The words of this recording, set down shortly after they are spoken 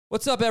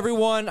What's up,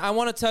 everyone? I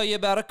want to tell you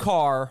about a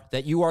car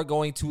that you are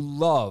going to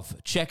love.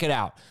 Check it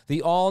out.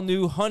 The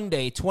all-new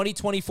Hyundai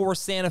 2024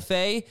 Santa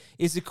Fe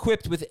is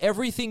equipped with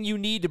everything you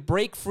need to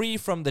break free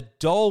from the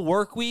dull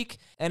work week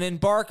and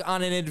embark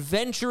on an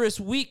adventurous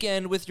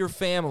weekend with your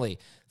family.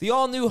 The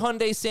all-new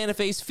Hyundai Santa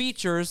Fe's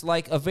features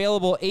like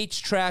available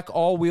H-Track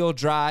all-wheel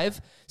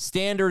drive,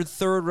 standard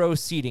third-row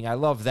seating, I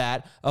love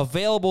that,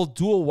 available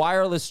dual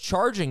wireless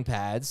charging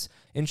pads,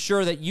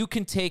 ensure that you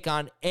can take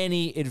on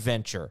any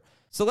adventure.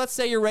 So let's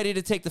say you're ready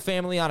to take the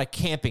family on a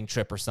camping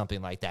trip or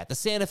something like that. The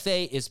Santa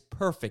Fe is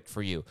perfect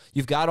for you.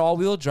 You've got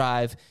all-wheel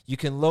drive. You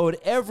can load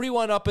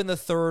everyone up in the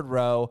third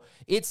row.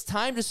 It's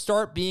time to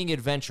start being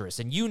adventurous,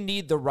 and you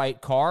need the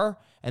right car,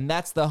 and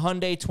that's the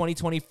Hyundai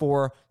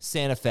 2024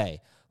 Santa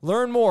Fe.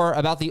 Learn more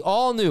about the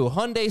all-new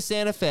Hyundai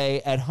Santa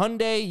Fe at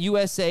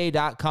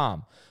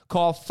HyundaiUSA.com.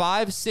 Call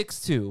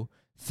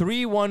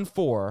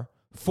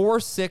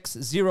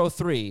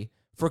 562-314-4603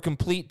 for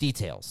complete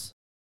details.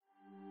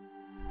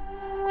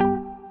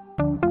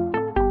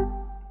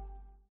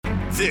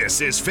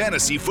 This is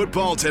Fantasy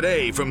Football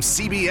Today from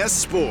CBS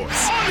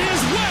Sports. On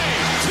his way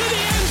to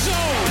the end zone.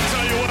 I'll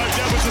tell you what,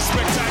 that was a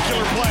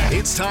spectacular play.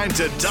 It's time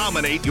to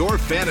dominate your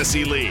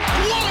fantasy league. What a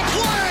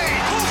play!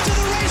 Off to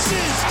the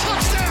races.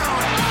 Touchdown.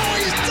 Oh,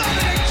 he's done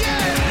it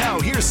again. Now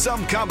here's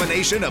some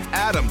combination of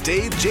Adam,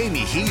 Dave, Jamie,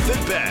 Heath,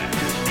 and Ben.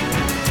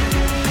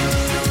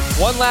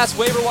 One last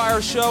waiver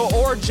wire show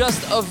or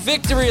just a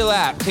victory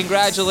lap.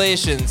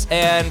 Congratulations.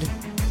 And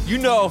you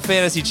know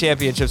fantasy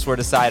championships were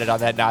decided on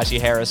that Najee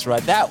Harris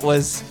run. That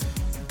was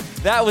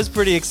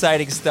pretty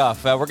exciting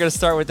stuff. We're going to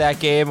start with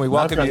that game. We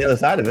welcome you on the other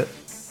side of it.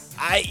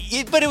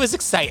 But it was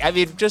exciting. I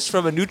mean, just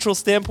from a neutral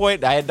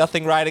standpoint, I had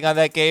nothing riding on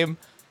that game.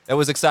 It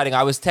was exciting.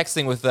 I was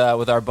texting with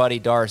our buddy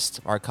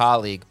Darst, our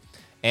colleague,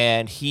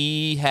 and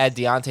he had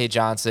Deontay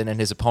Johnson and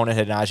his opponent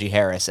had Najee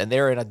Harris, and they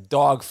were in a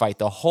dogfight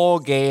the whole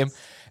game.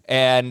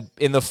 And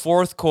in the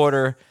fourth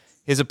quarter,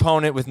 his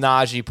opponent with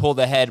Najee pulled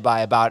ahead by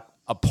about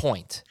a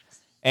point.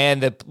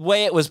 And the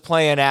way it was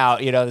playing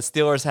out, you know, the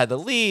Steelers had the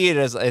lead.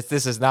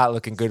 This is not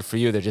looking good for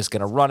you. They're just going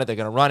to run it. They're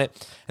going to run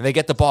it. And they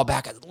get the ball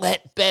back.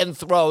 Let Ben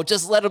throw.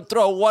 Just let him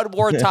throw one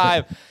more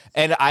time.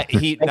 And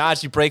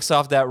Najee breaks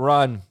off that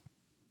run.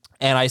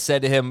 And I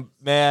said to him,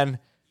 man,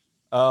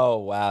 oh,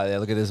 wow,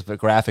 look at this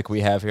graphic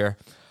we have here.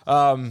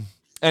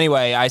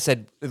 Anyway, I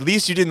said, at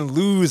least you didn't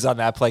lose on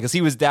that play because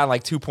he was down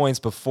like 2 points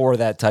before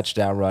that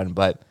touchdown run.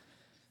 But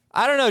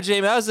I don't know,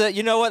 Jamie.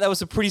 That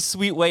was a pretty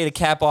sweet way to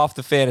cap off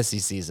the fantasy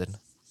season.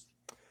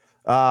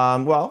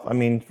 Well, I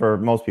mean, for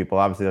most people,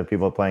 obviously there are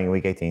people playing in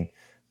week 18,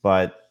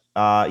 but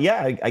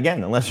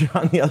again, unless you're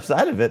on the other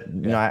side of it,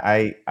 you know,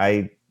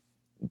 I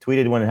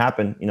tweeted when it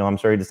happened, you know, I'm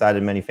sure he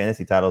decided many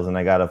fantasy titles and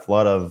I got a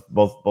flood of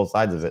both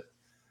sides of it,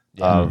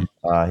 of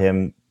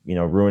him, you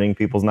know, ruining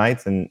people's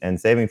nights and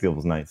saving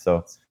people's nights.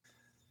 So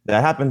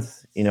that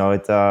happens, you know,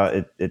 it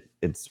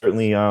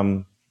certainly,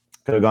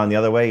 could have gone the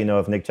other way, you know,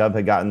 if Nick Chubb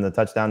had gotten the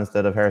touchdown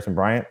instead of Harrison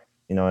Bryant,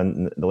 you know,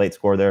 and the late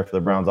score there for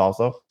the Browns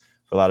also.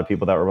 For a lot of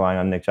people that were relying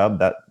on Nick Chubb,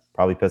 that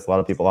probably pissed a lot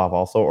of people off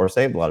also, or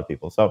saved a lot of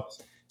people. So,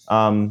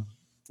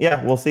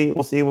 we'll see.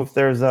 We'll see if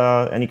there's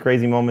any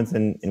crazy moments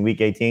in week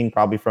 18,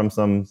 probably from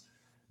some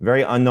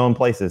very unknown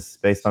places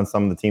based on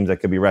some of the teams that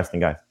could be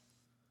resting guys.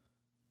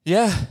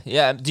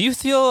 Yeah. Do you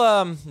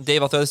feel,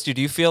 Dave, I'll throw this to you.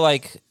 Do you feel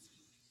like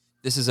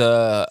this is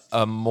a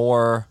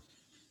more,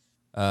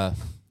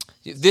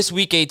 this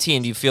week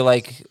 18, do you feel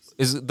like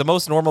is the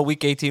most normal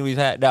week 18 we've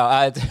had?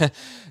 No,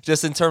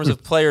 just in terms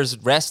of players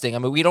resting. I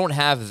mean, we don't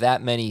have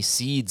that many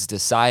seeds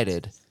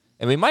decided,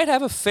 and we might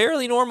have a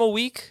fairly normal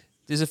week.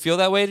 Does it feel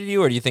that way to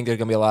you, or do you think there's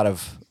going to be a lot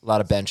of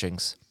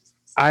benchings?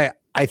 I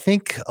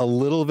think a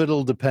little of it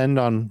will depend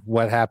on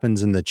what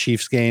happens in the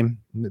Chiefs game.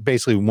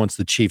 Basically, once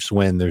the Chiefs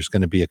win, there's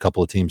going to be a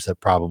couple of teams that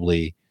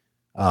probably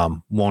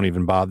won't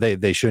even bother.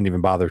 They shouldn't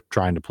even bother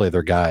trying to play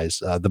their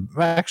guys.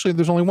 Actually,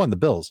 there's only one, the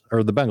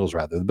Bengals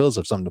rather. The Bills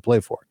have something to play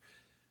for.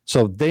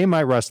 So they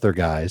might rest their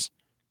guys.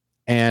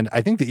 And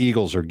I think the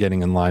Eagles are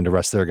getting in line to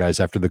rest their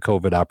guys after the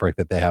COVID outbreak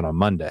that they had on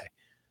Monday.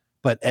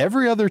 But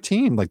every other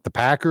team, like the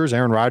Packers,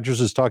 Aaron Rodgers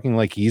is talking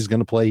like he's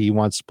going to play. He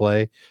wants to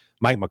play.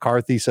 Mike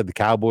McCarthy said the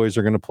Cowboys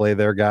are going to play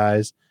their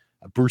guys.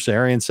 Bruce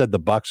Arians said the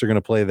Bucs are going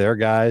to play their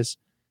guys.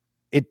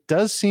 It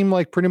does seem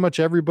like pretty much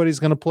everybody's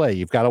going to play.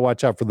 You've got to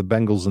watch out for the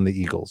Bengals and the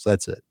Eagles.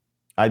 That's it.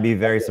 I'd be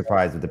very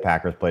surprised if the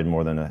Packers played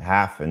more than a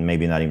half and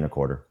maybe not even a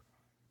quarter.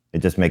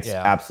 It just makes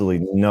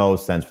absolutely no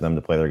sense for them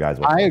to play their guys.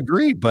 I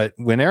agree, but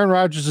when Aaron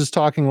Rodgers is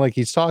talking like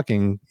he's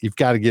talking, you've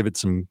got to give it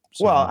some.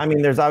 Well, I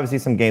mean, there's obviously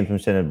some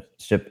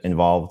gamesmanship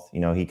involved. You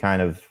know, he kind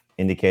of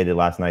indicated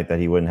last night that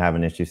he wouldn't have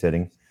an issue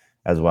sitting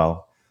as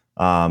well.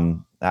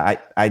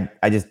 I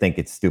just think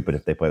it's stupid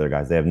if they play their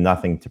guys. They have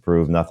nothing to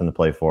prove, nothing to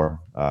play for.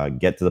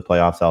 Get to the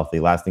playoffs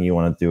healthy. Last thing you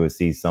want to do is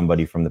see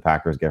somebody from the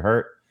Packers get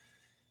hurt,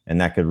 and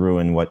that could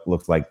ruin what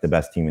looks like the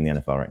best team in the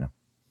NFL right now.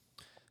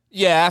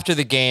 Yeah, after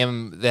the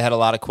game, they had a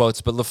lot of quotes,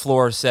 but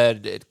LaFleur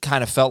said it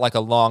kind of felt like a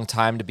long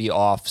time to be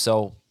off.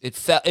 So it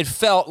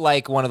felt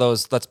like one of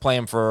those, let's play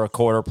him for a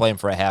quarter, play him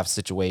for a half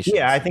situation.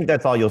 Yeah, I think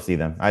that's all you'll see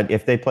them.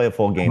 If they play a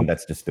full game,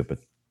 that's just stupid.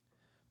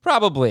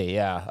 Probably,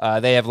 yeah.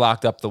 They have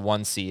locked up the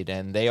 1 seed,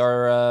 and they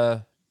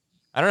are.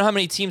 I don't know how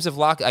many teams have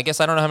locked. I guess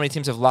I don't know how many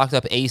teams have locked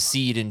up a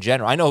seed in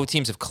general. I know who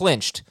teams have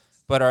clinched,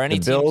 but are any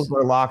The Bills teams?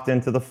 are locked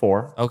into the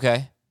 4.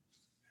 Okay.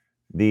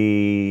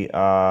 The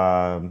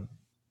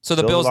So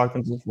the Bills are locked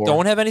into the 4.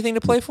 don't have anything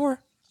to play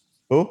for.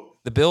 Who?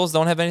 The Bills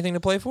don't have anything to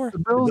play for. The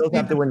Bills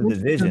have to win the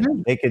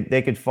division.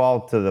 They could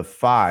fall to the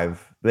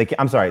 5.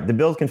 I'm sorry. The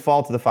Bills can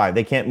fall to the 5.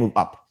 They can't move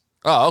up.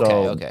 Oh, okay,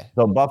 So, okay.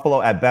 So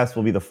Buffalo at best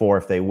will be the 4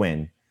 if they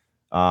win.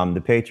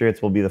 The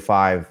Patriots will be the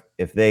 5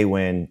 if they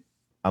win,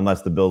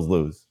 unless the Bills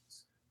lose.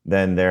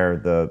 Then they're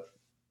the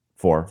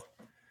 4.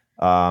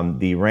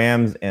 The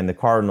Rams and the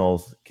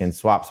Cardinals can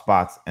swap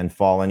spots and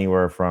fall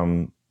anywhere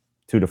from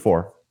 2 to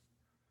 4.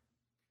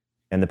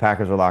 And the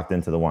Packers are locked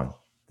into the 1.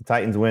 The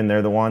Titans win,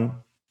 they're the 1.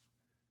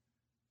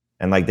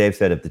 And like Dave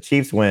said, if the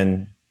Chiefs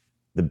win,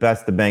 the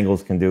best the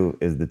Bengals can do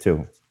is the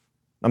 2.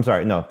 I'm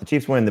sorry, no. If the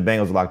Chiefs win, the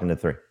Bengals are locked into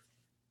 3.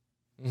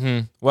 Mm-hmm.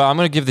 Well, I'm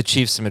going to give the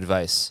Chiefs some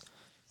advice.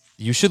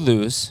 You should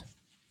lose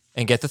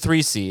and get the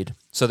 3 seed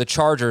so the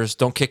Chargers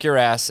don't kick your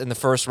ass in the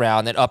first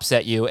round and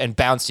upset you and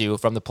bounce you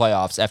from the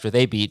playoffs after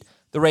they beat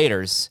the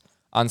Raiders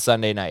on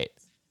Sunday night.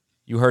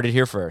 You heard it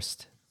here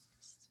first.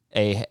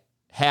 A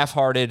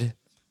half-hearted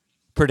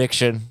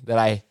prediction that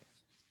I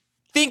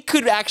think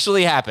could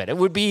actually happen. It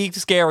would be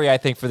scary, I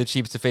think, for the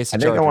Chiefs to face the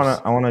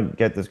Chargers. I want to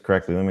get this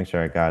correctly. Let me make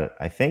sure I got it.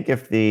 I think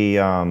if the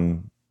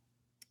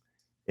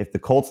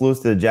Colts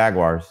lose to the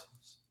Jaguars,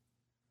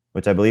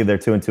 which I believe they're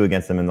 2-2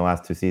 against them in the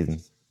last 2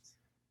 seasons,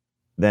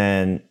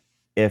 then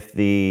if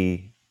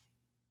the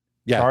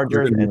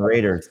Chargers and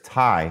Raiders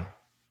tie,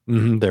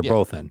 they're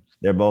both in.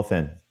 They're both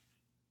in.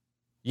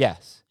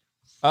 Yes.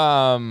 They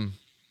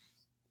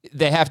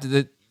have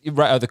to.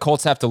 The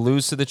Colts have to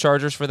lose to the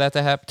Chargers for that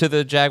to happen. To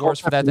the Jaguars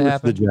for that to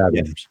happen. The Jaguars,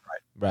 Yes.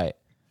 Right.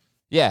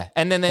 Yeah,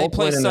 and then they Colts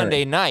play win in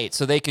Sunday night,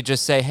 so they could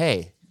just say,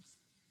 "Hey,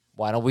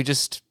 why don't we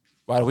just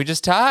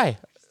tie?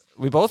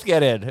 We both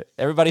get in.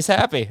 Everybody's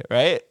happy,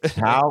 right?"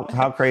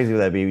 How crazy would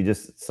that be? We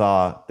just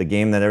saw the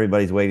game that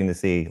everybody's waiting to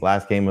see.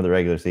 Last game of the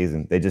regular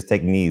season. They just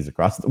take knees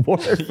across the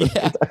board.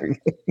 Yeah.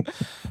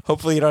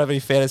 Hopefully, you don't have any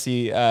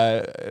fantasy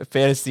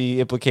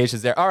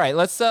implications there. All right,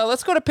 let's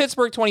go to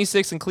Pittsburgh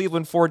 26 and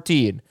Cleveland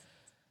 14.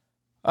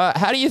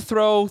 How do you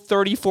throw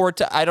 34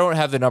 I don't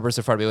have the numbers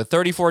in front of me, but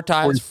 34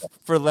 times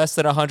for less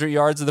than 100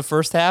 yards in the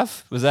first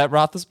half? Was that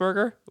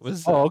Roethlisberger?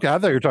 Okay. I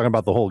thought you were talking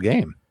about the whole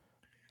game.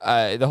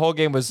 The whole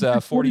game was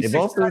 46. They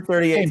both threw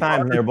 38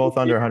 times, and they were both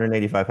under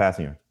 185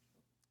 passing yards.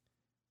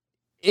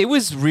 It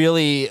was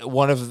really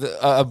one of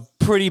a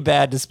pretty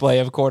bad display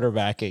of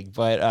quarterbacking.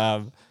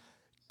 But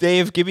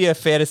Dave, give me a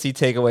fantasy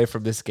takeaway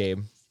from this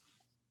game.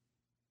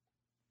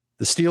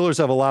 The Steelers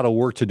have a lot of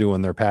work to do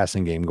in their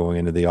passing game going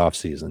into the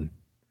offseason.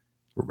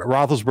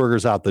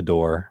 Roethlisberger's out the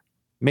door.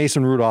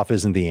 Mason Rudolph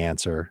isn't the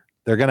answer.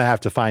 They're going to have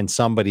to find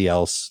somebody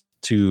else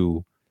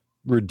to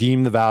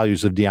redeem the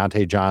values of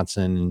Deontay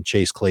Johnson and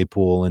Chase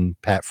Claypool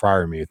and Pat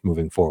Freiermuth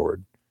moving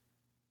forward.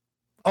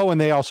 Oh, and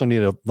they also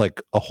need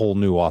a whole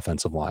new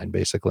offensive line,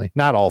 basically.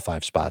 Not all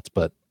 5 spots,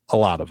 but a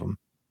lot of them.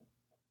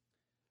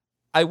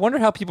 I wonder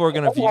how people are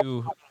going to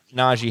view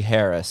Najee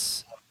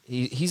Harris.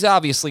 He's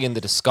obviously in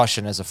the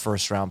discussion as a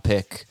first-round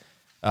pick.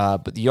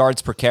 But the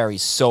yards per carry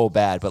is so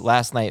bad. But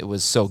last night it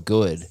was so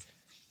good.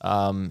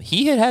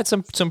 He had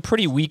some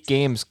pretty weak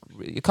games,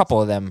 a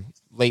couple of them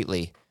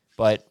lately.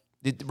 But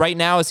right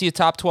now, is he a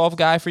top 12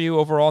 guy for you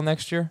overall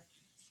next year?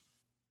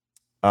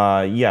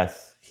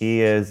 Yes,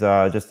 he is.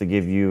 Just to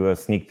give you a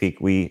sneak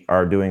peek, we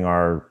are doing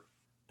our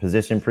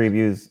position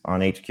previews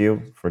on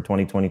HQ for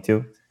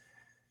 2022.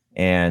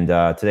 And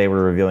today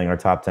we're revealing our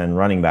top 10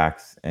 running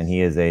backs. And he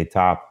is a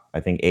top,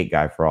 I think, 8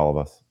 guy for all of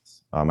us.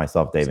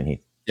 Myself, Dave, and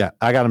Heath. Yeah,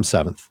 I got him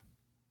 7th.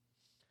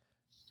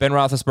 Ben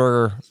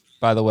Roethlisberger,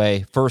 by the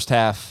way, first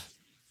half,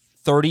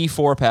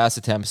 34 pass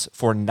attempts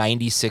for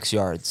 96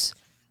 yards.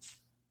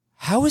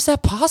 How is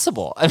that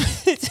possible? I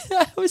mean,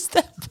 how is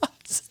that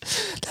possible?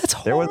 That's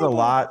horrible. There was a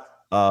lot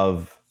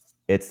of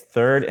it's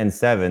 3rd and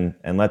 7,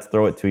 and let's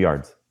throw it 2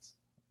 yards.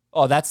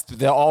 Oh,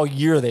 all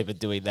year they've been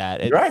doing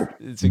that. Right.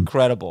 It's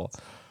incredible.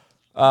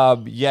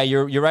 Yeah,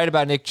 you're right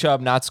about Nick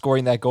Chubb not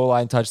scoring that goal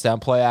line touchdown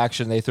play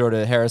action. They throw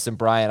to Harrison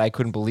Bryant. I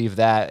couldn't believe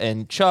that.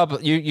 And Chubb,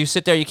 you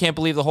sit there, you can't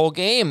believe the whole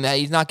game that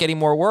he's not getting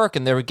more work.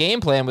 And their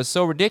game plan was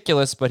so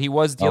ridiculous, but he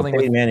was dealing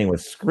with. Manning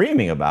was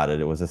screaming about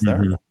it. It was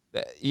hysterical.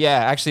 Yeah,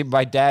 actually,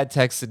 my dad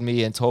texted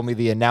me and told me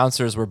the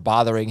announcers were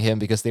bothering him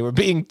because they were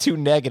being too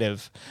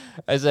negative.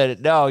 I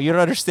said, no, you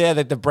don't understand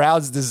that the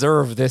Browns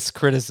deserve this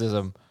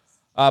criticism.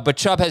 But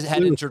Chubb has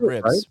had injured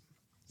ribs. Right?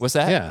 What's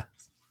that? Yeah.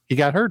 He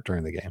got hurt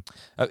during the game.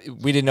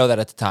 We didn't know that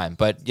at the time,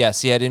 but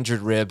yes, he had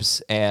injured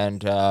ribs, and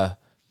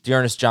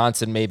Dearness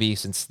Johnson, maybe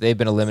since they've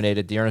been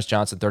eliminated, Dearness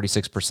Johnson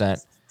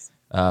 36%.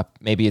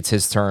 Maybe it's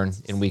his turn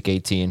in Week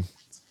 18.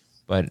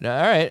 But all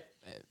right,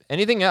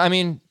 anything? I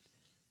mean,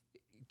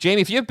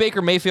 Jamie, if you have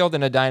Baker Mayfield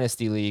in a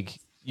dynasty league,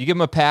 you give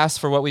him a pass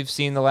for what we've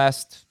seen the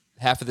last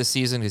half of the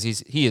season because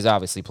he is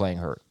obviously playing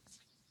hurt.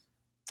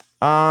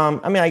 I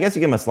mean, I guess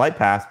you give him a slight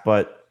pass,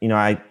 but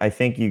I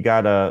think you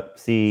got to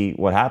see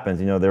what happens.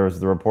 There was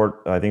the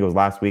report, I think it was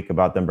last week,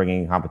 about them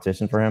bringing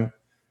competition for him.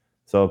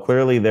 So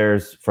clearly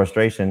there's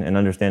frustration, and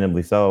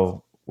understandably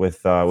so,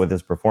 with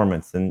his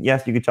performance. And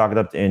yes, you could chalk it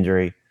up to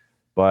injury,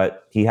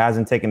 but he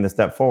hasn't taken the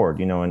step forward,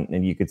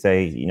 and you could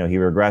say, he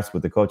regressed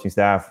with the coaching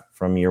staff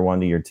from year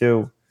 1 to year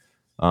 2.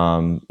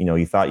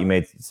 You thought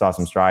you saw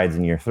some strides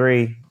in year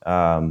 3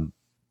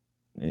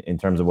 in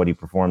terms of the way he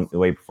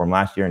performed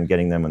last year and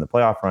getting them in the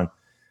playoff run.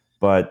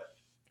 But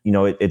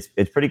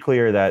it's pretty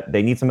clear that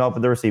they need some help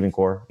with the receiving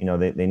core.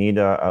 They need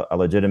a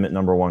legitimate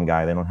number 1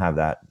 guy. They don't have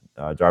that.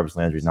 Jarvis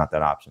Landry's not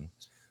that option.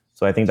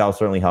 So I think that'll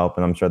certainly help.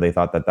 And I'm sure they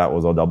thought that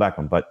was Odell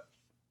Beckham. But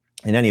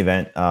in any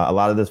event, a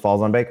lot of this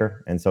falls on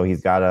Baker. And so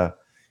he's got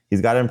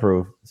to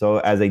improve. So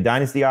as a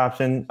dynasty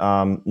option,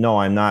 no,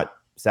 I'm not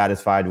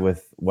satisfied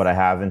with what I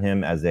have in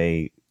him as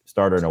a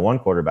starter in a 1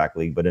 quarterback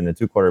league. But in a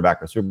 2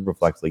 quarterback or super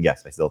flex league,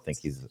 yes, I still think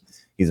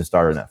he's a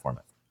starter in that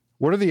format.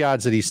 What are the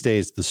odds that he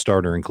stays the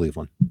starter in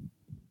Cleveland?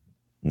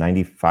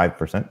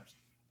 95%.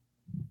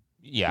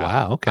 Yeah.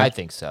 Wow. Okay. I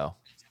think so.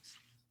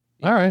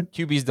 All right.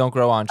 QBs don't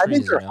grow on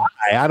trees.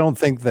 I don't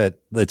think that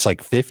it's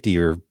like 50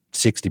 or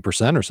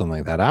 60% or something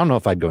like that. I don't know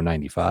if I'd go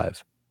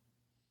 95.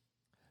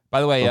 By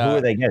the way, who are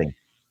they getting?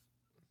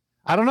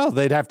 I don't know.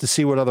 They'd have to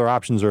see what other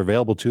options are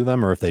available to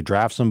them, or if they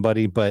draft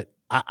somebody. But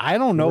I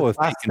don't know if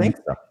they can.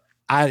 So.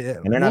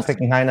 And they're not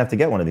picking high enough to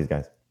get one of these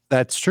guys.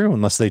 That's true,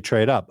 unless they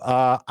trade up.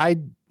 I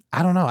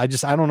don't know. I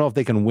don't know if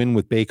they can win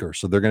with Baker,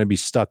 so they're going to be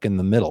stuck in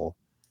the middle,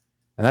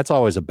 and that's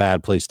always a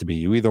bad place to be.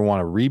 You either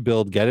want to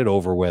rebuild, get it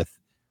over with,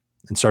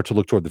 and start to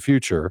look toward the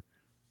future,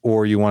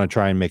 or you want to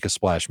try and make a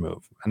splash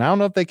move. And I don't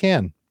know if they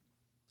can.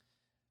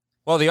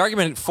 Well, the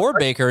argument for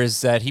Baker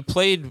is that he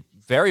played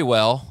very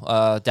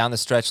well down the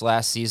stretch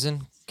last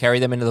season,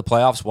 carried them into the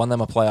playoffs, won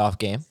them a playoff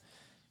game.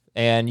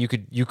 And you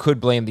could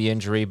blame the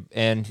injury.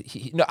 And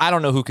I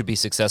don't know who could be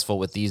successful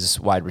with these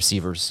wide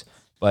receivers.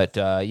 But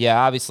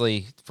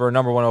obviously for a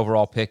number 1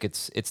 overall pick,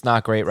 it's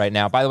not great right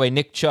now. By the way,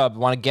 Nick Chubb,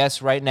 want to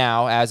guess right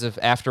now, as of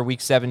after week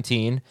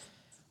 17,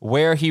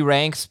 where he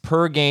ranks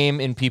per game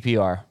in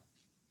PPR?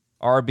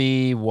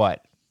 RB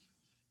what?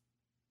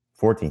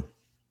 14.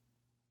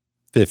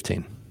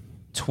 15.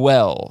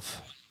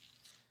 12.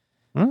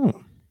 Oh.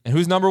 And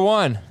who's number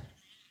 1?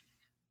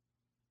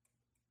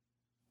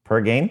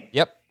 Per game?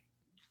 Yep.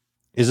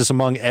 Is this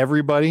among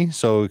everybody?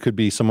 So it could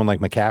be someone like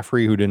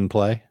McCaffrey who didn't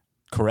play?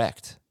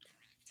 Correct.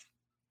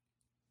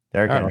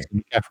 Derrick Henry.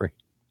 McCaffrey.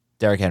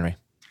 Derrick Henry.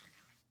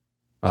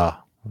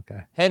 Ah,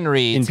 okay.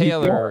 Henry, In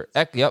Taylor,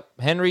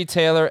 Henry,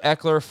 Taylor,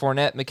 Eckler,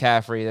 Fournette,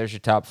 McCaffrey. There's your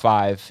top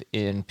 5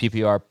 in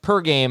PPR per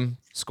game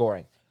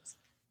scoring.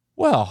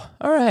 Well,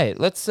 all right.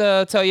 Let's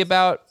tell you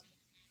about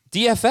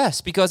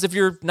DFS, because if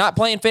you're not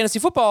playing fantasy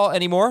football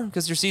anymore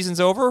because your season's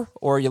over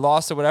or you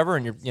lost or whatever,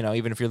 and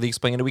even if your league's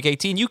playing into week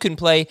 18, you can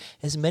play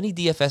as many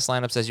DFS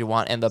lineups as you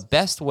want. And the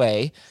best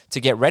way to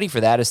get ready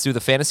for that is through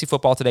the Fantasy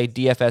Football Today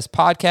DFS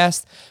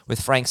podcast with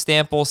Frank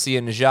Stample,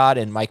 Sia Najad,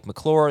 and Mike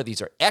McClure.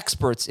 These are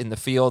experts in the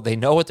field. They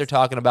know what they're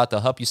talking about.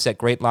 They'll help you set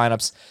great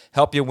lineups,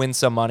 help you win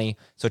some money.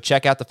 So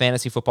check out the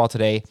Fantasy Football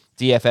Today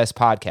DFS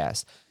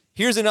podcast.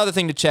 Here's another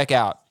thing to check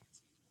out.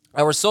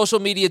 Our social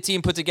media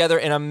team put together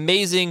an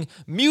amazing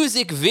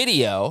music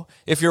video.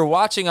 If you're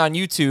watching on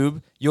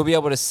YouTube, you'll be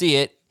able to see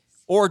it,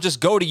 or just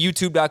go to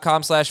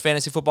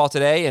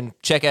youtube.com/fantasyfootballtoday and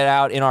check it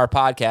out in our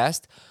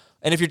podcast.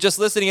 And if you're just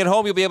listening at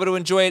home, you'll be able to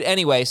enjoy it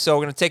anyway. So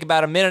we're going to take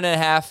about a minute and a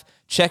half.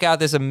 Check out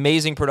this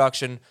amazing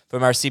production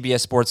from our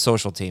CBS Sports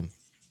social team.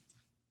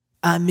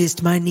 I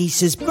missed my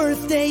niece's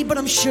birthday, but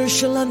I'm sure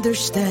she'll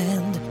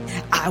understand.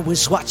 I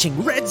was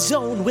watching Red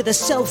Zone with a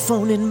cell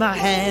phone in my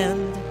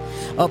hand.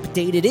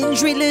 Updated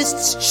injury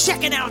lists,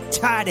 checking out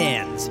tight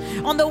ends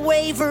on the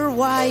waiver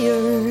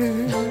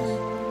wire.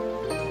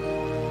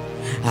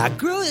 I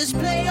grew this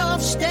playoff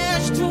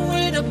stash to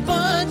win a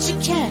bunch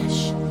of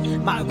cash.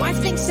 My wife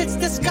thinks it's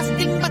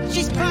disgusting, but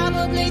she's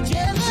probably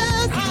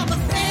jealous. I'm a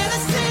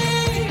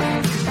fantasy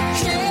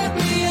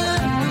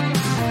champion,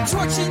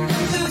 torching the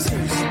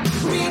losers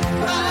week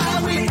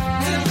by week.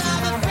 Till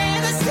I'm a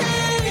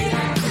fantasy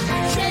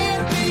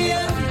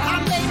champion. I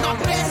make my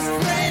best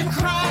friend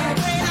cry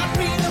when I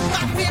read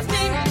about 50.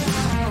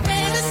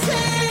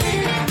 Fantasy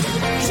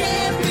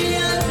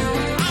champion.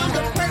 I'm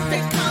the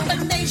perfect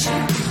combination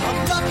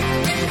of luck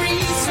and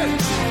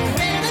research.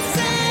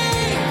 Fantasy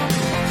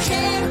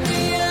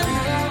champion.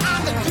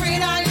 I'm the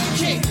great Iron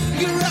King.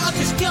 You're all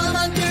just come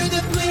under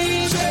the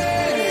bleachers.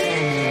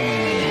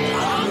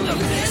 I'm the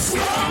best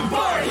long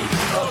party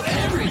of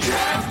every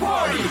draft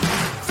party.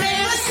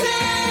 Fantasy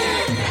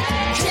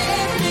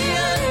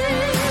champion.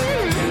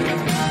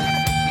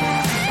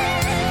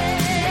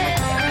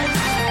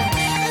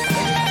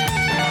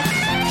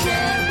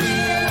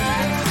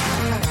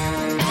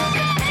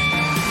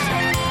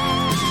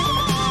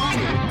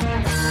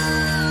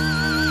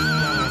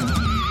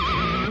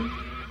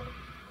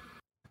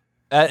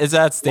 That is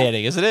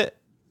outstanding, isn't it?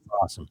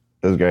 Awesome.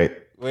 It was great.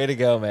 Way to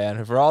go,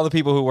 man. For all the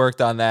people who worked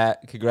on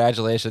that,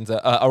 congratulations.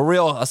 A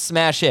real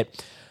smash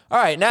hit. All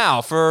right,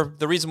 now for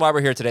the reason why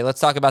we're here today, let's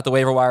talk about the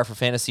waiver wire for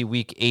Fantasy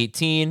Week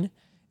 18.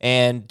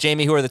 And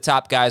Jamie, who are the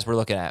top guys we're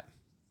looking at?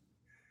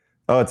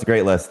 Oh, it's a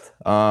great list.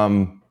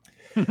 I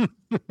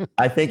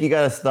think you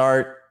got to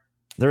start.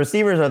 The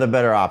receivers are the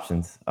better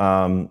options.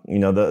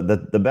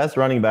 The best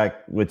running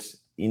back, which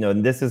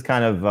this is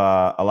kind of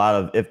a lot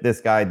of if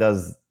this guy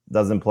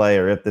doesn't play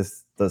or if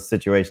the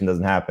situation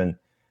doesn't happen.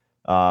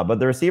 But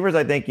the receivers,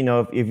 I think,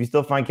 if you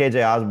still find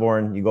KJ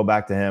Osborne, you go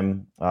back to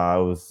him.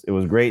 It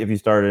was great if you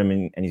started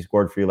him and he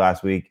scored for you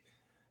last week.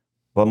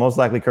 But most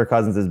likely Kirk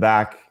Cousins is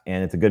back,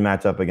 and it's a good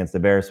matchup against the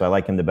Bears, so I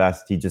like him the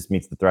best. He just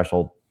meets the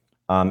threshold.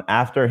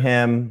 After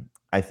him,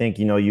 I think,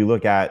 you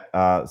look at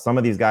some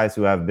of these guys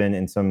who have been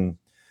in some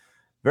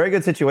very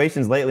good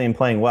situations lately and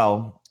playing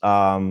well.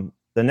 The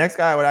next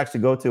guy I would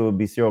actually go to would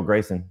be Cyril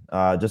Grayson,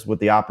 just with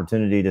the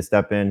opportunity to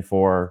step in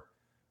for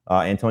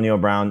Antonio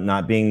Brown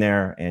not being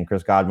there and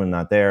Chris Godwin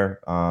not there.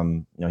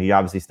 He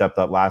obviously stepped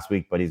up last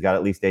week, but he's got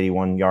at least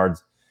 81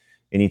 yards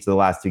in each of the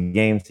last 2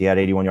 games. He had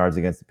 81 yards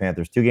against the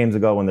Panthers 2 games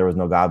ago when there was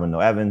no Godwin,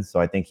 no Evans. So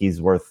I think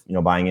he's worth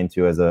buying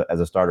into as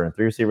a starter in a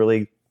 3-receiver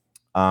league.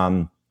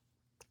 And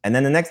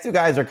then the next 2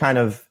 guys are kind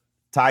of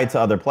tied to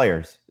other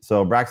players.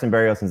 So Braxton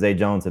Berrios and Zay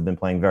Jones have been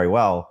playing very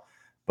well,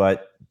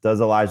 but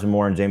does Elijah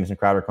Moore and Jamison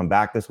Crowder come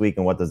back this week?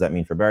 And what does that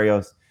mean for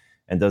Berrios?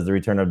 And does the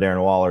return of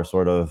Darren Waller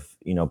sort of,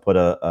 put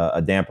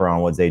a damper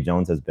on what Zay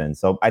Jones has been?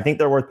 So I think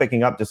they're worth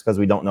picking up just because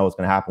we don't know what's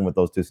going to happen with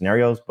those 2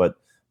 scenarios, but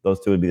those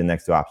 2 would be the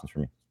next 2 options for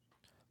me.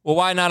 Well,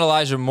 why not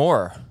Elijah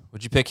Moore?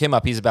 Would you pick him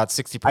up? He's about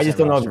 60%. I just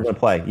don't know if he's going to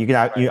play.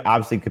 You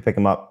obviously could pick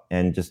him up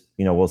and just,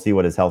 we'll see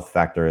what his health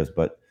factor is.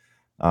 But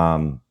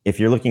if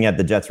you're looking at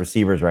the Jets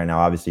receivers right now,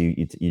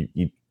 obviously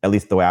you at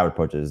least the way I would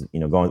approach it is,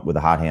 going with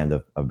the hot hand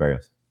of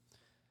Berrios.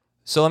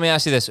 So let me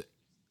ask you this.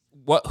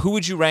 Who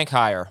would you rank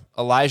higher?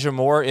 Elijah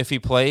Moore if he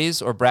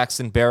plays, or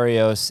Braxton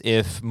Berrios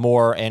if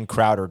Moore and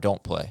Crowder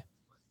don't play?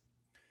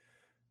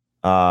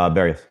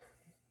 Berrios.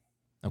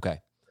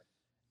 Okay.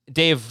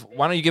 Dave,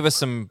 why don't you give us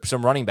some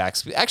running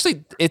backs?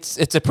 Actually,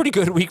 it's a pretty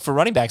good week for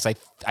running backs, I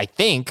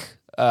think.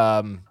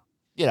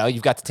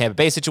 You've got the Tampa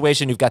Bay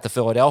situation, you've got the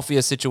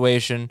Philadelphia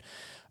situation,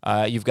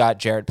 you've got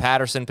Jaret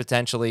Patterson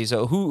potentially.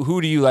 So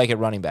who do you like at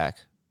running back?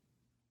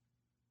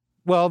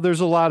 Well,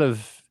 there's a lot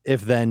of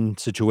if-then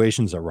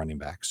situations at running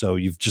back. So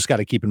you've just got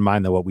to keep in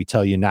mind that what we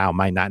tell you now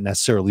might not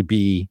necessarily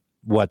be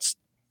what's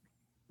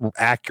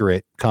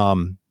accurate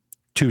come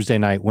Tuesday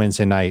night,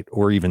 Wednesday night,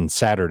 or even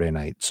Saturday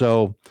night.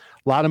 So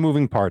a lot of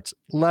moving parts.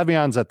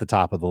 Le'Veon's at the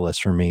top of the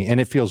list for me,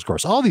 and it feels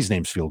gross. All these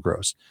names feel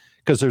gross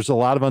because there's a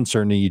lot of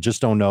uncertainty. You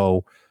just don't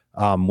know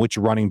which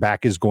running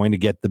back is going to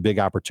get the big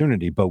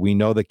opportunity. But we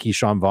know that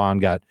Keyshawn Vaughn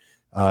got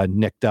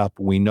nicked up.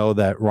 We know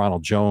that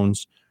Ronald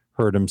Jones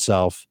hurt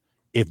himself.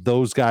 If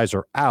those guys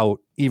are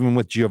out, even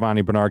with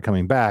Giovanni Bernard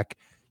coming back,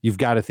 you've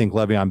got to think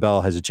Le'Veon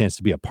Bell has a chance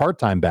to be a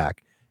part-time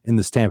back in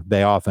this Tampa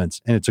Bay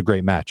offense, and it's a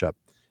great matchup.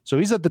 So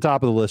he's at the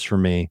top of the list for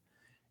me.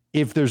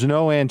 If there's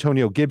no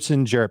Antonio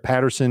Gibson, Jaret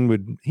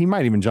Patterson he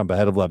might even jump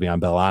ahead of Le'Veon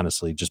Bell,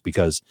 honestly, just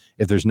because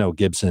if there's no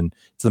Gibson,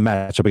 it's the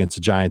matchup against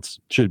the Giants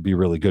should be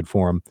really good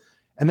for him.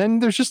 And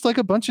then there's just like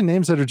a bunch of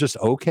names that are just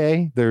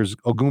okay. There's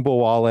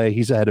Ogunbowale.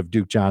 He's ahead of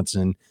Duke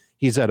Johnson.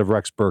 He's ahead of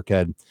Rex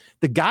Burkhead.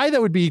 The guy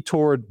that would be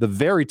toward the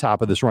very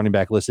top of this running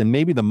back list, and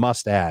maybe the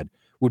must add,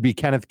 would be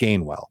Kenneth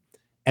Gainwell.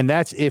 And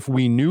that's if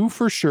we knew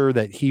for sure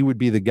that he would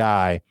be the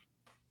guy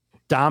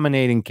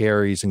dominating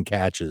carries and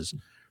catches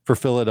for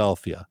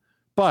Philadelphia.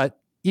 But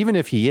even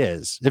if he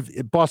is,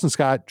 if Boston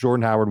Scott,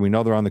 Jordan Howard, we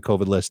know they're on the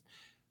COVID list.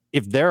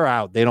 If they're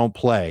out, they don't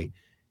play,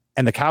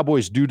 and the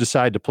Cowboys do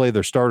decide to play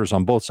their starters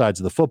on both sides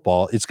of the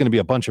football, it's going to be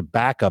a bunch of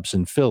backups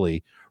in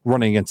Philly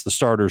running against the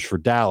starters for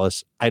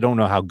Dallas. I don't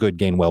know how good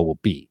Gainwell will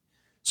be.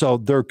 So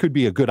there could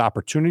be a good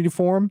opportunity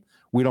for him.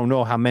 We don't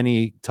know how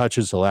many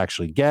touches he'll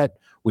actually get.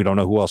 We don't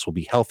know who else will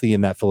be healthy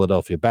in that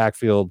Philadelphia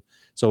backfield.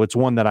 So it's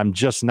one that I'm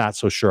just not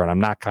so sure, and I'm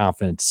not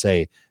confident to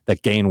say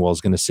that Gainwell is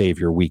going to save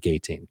your Week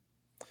 18.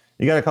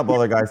 You got a couple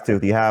other guys,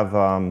 too. You have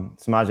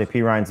Samaje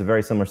Perine's a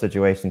very similar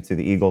situation to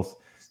the Eagles.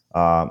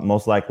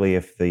 Most likely,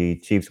 if the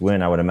Chiefs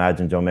win, I would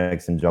imagine Joe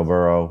Mixon, Joe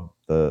Burrow,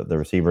 the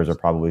receivers are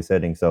probably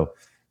sitting. So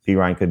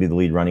Perine could be the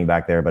lead running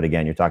back there. But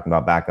again, you're talking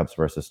about backups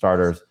versus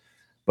starters.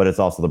 But it's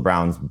also the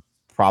Browns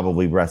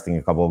probably resting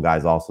a couple of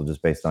guys also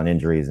just based on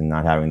injuries and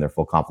not having their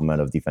full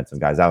complement of defensive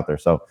guys out there.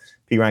 So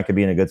Perine could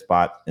be in a good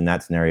spot in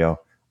that scenario.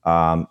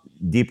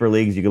 Deeper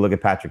leagues, you could look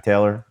at Patrick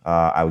Taylor.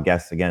 I would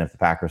guess, again, if the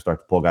Packers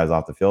start to pull guys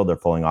off the field, they're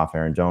pulling off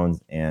Aaron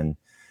Jones and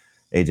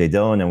A.J.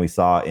 Dillon. And we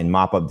saw in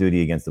mop-up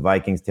duty against the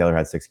Vikings, Taylor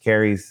had 6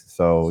 carries.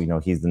 So,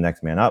 he's the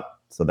next man up.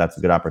 So that's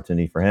a good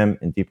opportunity for him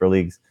in deeper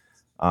leagues.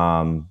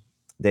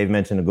 Dave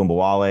mentioned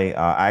Ogunbowale.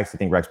 I actually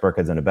think Rex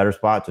Burkhead's in a better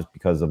spot just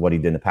because of what he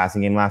did in the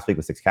passing game last week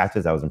with 6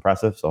 catches. That was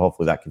impressive. So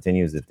hopefully that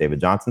continues if David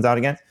Johnson's out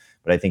again.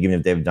 But I think even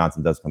if David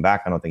Johnson does come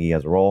back, I don't think he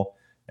has a role.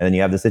 And then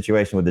you have the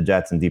situation with the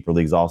Jets in deeper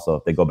leagues also.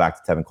 If they go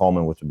back to Tevin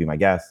Coleman, which would be my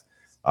guess,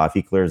 if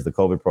he clears the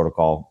COVID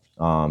protocol,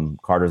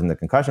 Carter's in the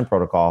concussion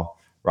protocol,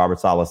 Robert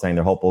Saleh saying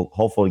they're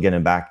hopeful to get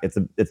him back.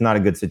 It's not a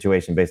good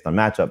situation based on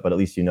matchup, but at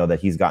least you know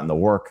that he's gotten the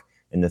work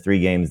in the 3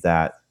 games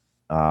that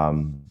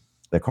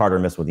that Carter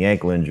missed with the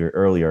ankle injury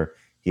earlier.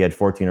 He had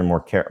 14 or more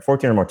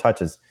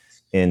touches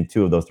in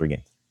 2 of those 3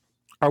 games.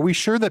 Are we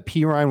sure that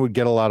Perine would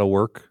get a lot of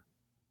work,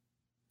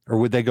 or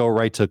would they go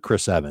right to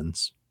Chris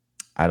Evans?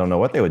 I don't know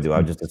what they would do. I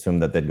would just assume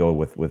that they'd go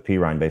with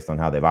Perine based on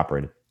how they've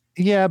operated.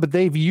 Yeah, but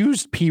they've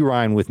used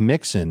Perine with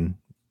Mixon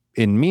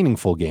in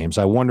meaningful games.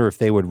 I wonder if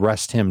they would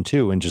rest him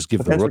too and just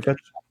give the rookie.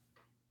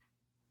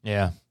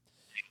 Yeah.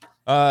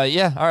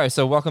 Yeah. All right.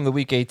 So welcome to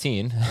week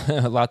 18.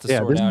 A lot to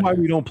sort out. This is why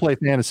here. we don't play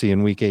fantasy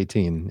in week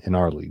 18 in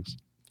our leagues.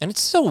 And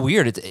it's so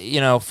weird. It's,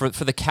 for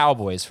the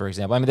Cowboys, for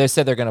example. I mean, they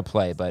said they're going to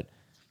play, but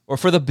or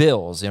for the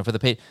Bills, for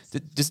the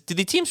do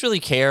the teams really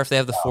care if they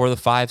have the 4 or the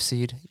 5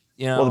 seed?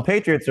 Well, the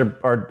Patriots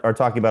are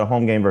talking about a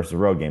home game versus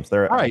road games.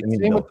 They're right.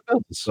 Same with the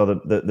Bills. So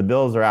the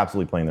Bills are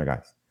absolutely playing their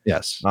guys.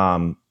 Yes.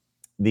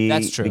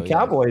 That's true. The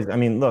Cowboys. I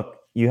mean,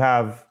 look, you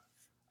have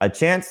a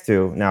chance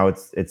to now.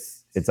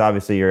 It's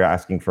obviously you're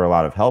asking for a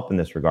lot of help in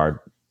this regard.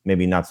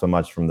 Maybe not so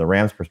much from the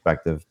Rams'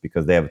 perspective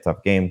because they have a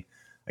tough game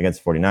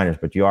against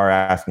 49ers, but you are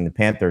asking the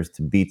Panthers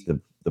to beat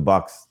the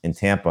Bucs in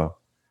Tampa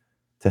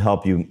to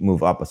help you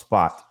move up a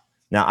spot.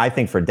 Now, I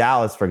think for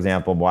Dallas, for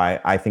example,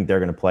 why I think they're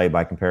going to play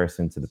by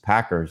comparison to the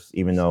Packers,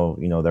 even though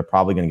they're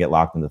probably going to get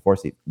locked into the 4th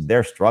seed.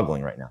 They're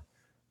struggling right now,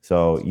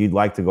 so you'd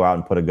like to go out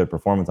and put a good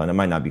performance on. It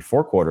might not be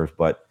 4 quarters,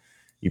 but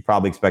you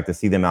probably expect to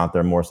see them out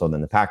there more so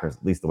than the Packers,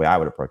 at least the way I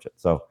would approach it.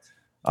 So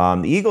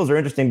the Eagles are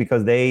interesting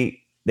because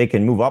they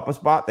can move up a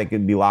spot. They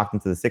could be locked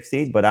into the 6th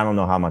seed, but I don't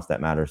know how much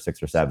that matters,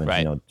 6 or 7.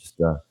 Right. Just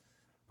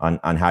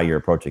on how you're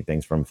approaching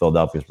things from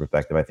Philadelphia's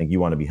perspective. I think you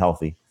want to be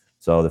healthy.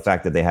 So the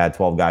fact that they had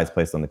 12 guys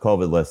placed on the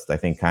COVID list, I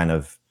think kind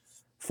of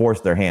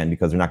forced their hand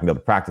because they're not going to be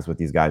able to practice with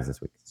these guys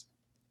this week.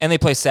 And they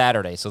play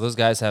Saturday, so those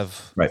guys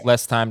have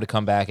less time to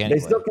come back anyway.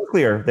 They still can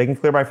clear. They can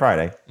clear by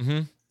Friday. Mm-hmm.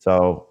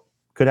 So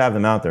could have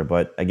them out there.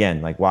 But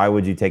again, why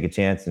would you take a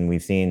chance? And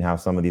we've seen how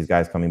some of these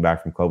guys coming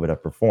back from COVID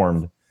have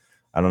performed.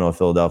 I don't know if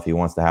Philadelphia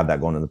wants to have that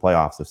going in the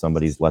playoffs if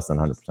somebody's less than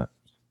 100%.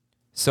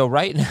 So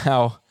right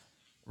now,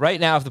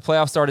 if the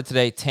playoffs started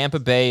today, Tampa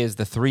Bay is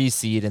the 3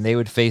 seed, and they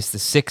would face the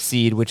 6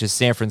 seed, which is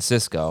San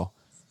Francisco.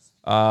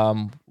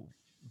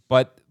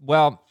 But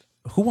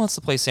who wants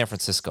to play San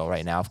Francisco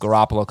right now if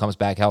Garoppolo comes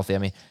back healthy? I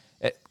mean,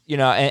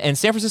 and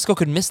San Francisco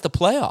could miss the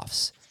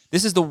playoffs.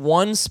 This is the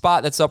one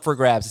spot that's up for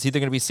grabs. It's either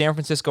going to be San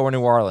Francisco or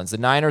New Orleans. The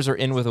Niners are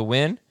in with a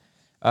win.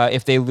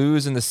 If they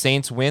lose and the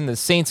Saints win, the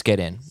Saints get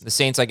in. The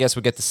Saints, I guess,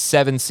 would get the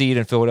 7 seed,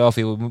 and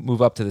Philadelphia would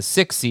move up to the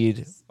 6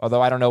 seed.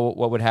 Although I don't know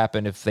what would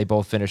happen if they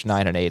both finish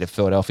 9-8 if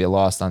Philadelphia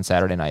lost on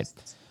Saturday night.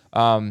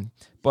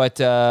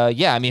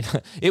 Yeah, I mean,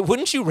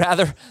 wouldn't you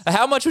rather?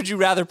 How much would you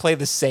rather play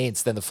the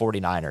Saints than the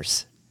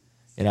 49ers?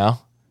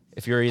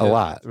 If you're either a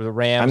lot. the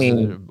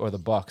Rams or the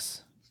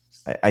Bucs.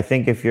 I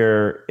think if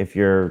you're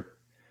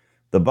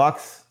the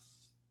Bucs,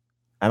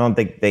 I don't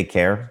think they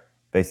care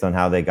based on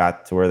how they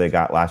got to where they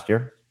got last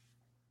year.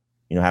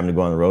 Having to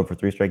go on the road for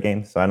 3 straight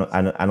games. So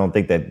I don't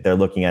think that they're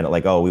looking at it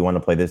like, oh, we want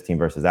to play this team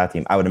versus that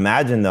team. I would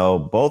imagine, though,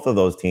 both of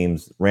those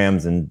teams,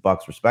 Rams and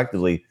Bucs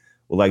respectively,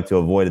 would like to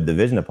avoid a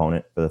division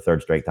opponent for the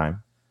 3rd straight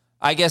time.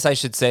 I guess I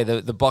should say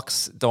the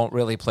Bucs don't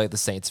really play the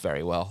Saints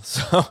very well.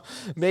 So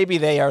maybe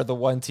they are the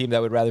one team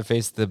that would rather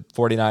face the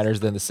 49ers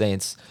than the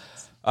Saints.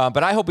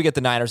 But I hope we get the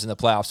Niners in the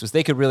playoffs because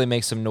they could really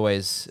make some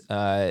noise,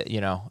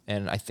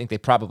 and I think they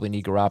probably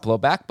need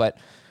Garoppolo back. But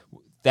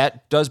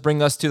that does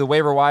bring us to the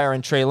waiver wire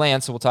and Trey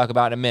Lance, so we'll talk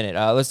about in a minute.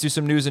 Let's do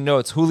some news and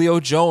notes. Julio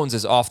Jones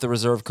is off the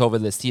reserve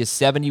COVID list. He is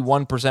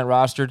 71%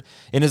 rostered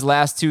in his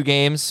last 2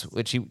 games,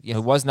 which he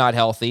was not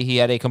healthy. He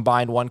had a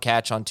combined 1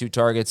 catch on 2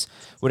 targets.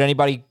 Would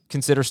anybody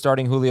consider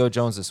starting Julio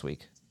Jones this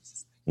week?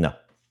 No.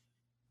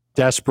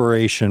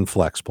 Desperation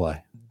flex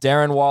play.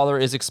 Darren Waller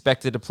is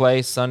expected to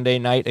play Sunday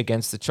night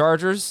against the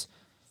Chargers.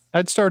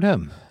 I'd start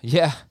him.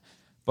 Yeah,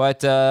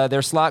 but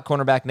their slot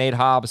cornerback Nate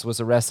Hobbs was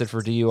arrested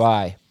for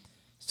DUI.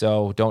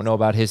 So don't know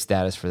about his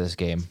status for this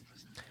game.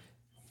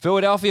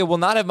 Philadelphia will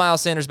not have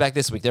Miles Sanders back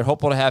this week. They're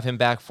hopeful to have him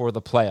back for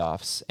the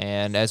playoffs.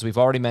 And as we've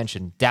already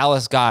mentioned,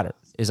 Dallas Goedert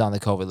is on the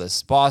COVID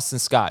list. Boston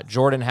Scott,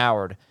 Jordan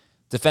Howard,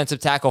 defensive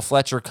tackle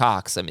Fletcher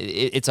Cox. I mean,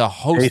 it's a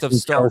host of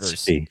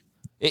starters.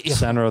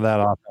 Center of that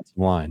offensive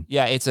line.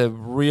 Yeah, it's a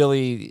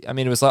really,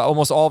 it was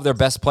almost all of their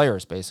best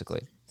players,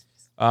 basically,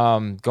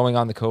 going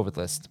on the COVID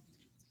list.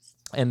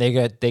 And they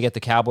get the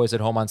Cowboys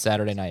at home on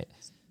Saturday night.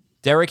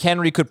 Derrick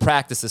Henry could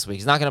practice this week.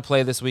 He's not going to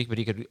play this week, but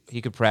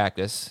he could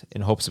practice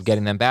in hopes of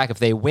getting them back. If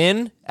they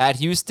win at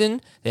Houston,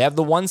 they have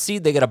the 1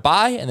 seed. They get a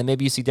bye, and then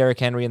maybe you see Derrick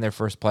Henry in their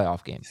first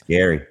playoff game.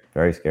 Scary.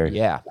 Very scary.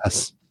 Yeah.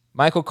 Yes.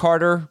 Michael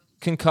Carter,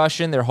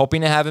 concussion. They're hoping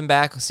to have him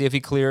back. See if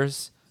he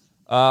clears.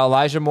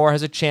 Elijah Moore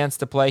has a chance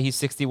to play. He's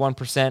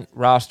 61%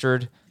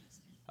 rostered.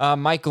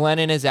 Mike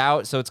Glennon is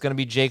out, so it's going to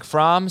be Jake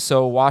Fromm.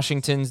 So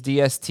Washington's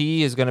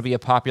DST is going to be a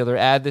popular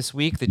ad this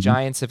week. The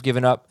Giants have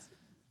given up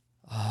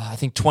I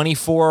think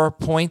 24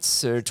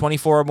 points or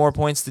 24 or more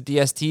points to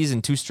DSTs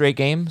in 2 straight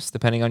games,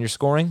 depending on your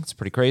scoring. It's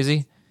pretty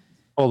crazy.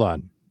 Hold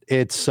on.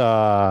 It's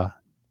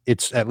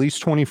at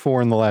least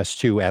 24 in the last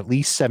 2, at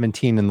least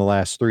 17 in the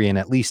last 3, and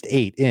at least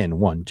 8 in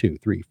 1, 2,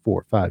 3,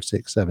 4, 5,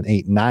 6, 7,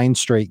 8, 9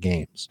 straight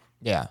games.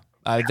 Yeah,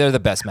 they're the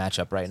best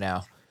matchup right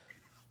now.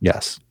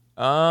 Yes.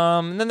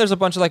 And then there's a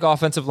bunch of like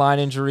offensive line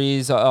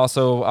injuries.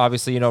 Also,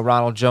 obviously,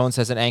 Ronald Jones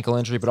has an ankle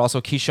injury, but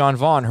also Keyshawn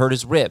Vaughn hurt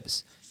his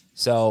ribs.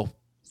 So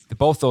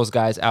both those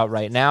guys out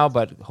right now,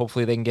 but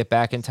hopefully they can get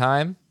back in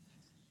time.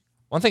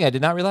 One thing I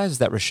did not realize is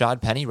that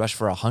Rashad Penny rushed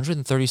for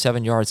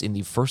 137 yards in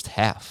the first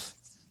half.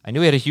 I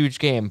knew he had a huge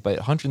game, but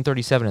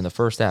 137 in the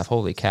first half.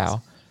 Holy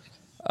cow.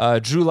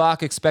 Drew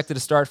Lock expected to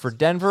start for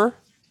Denver.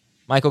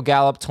 Michael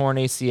Gallup torn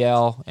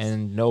ACL,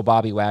 and no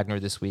Bobby Wagner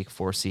this week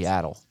for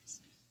Seattle.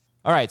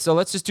 All right, so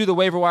let's just do the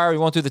waiver wire. We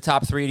won't do the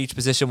top three at each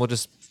position. We'll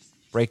just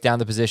break down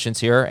the positions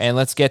here, and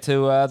let's get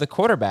to the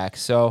quarterback.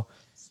 So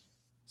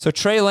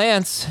Trey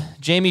Lance,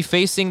 Jamie,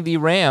 facing the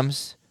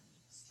Rams,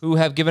 who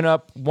have given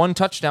up one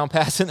touchdown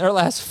pass in their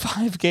last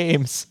 5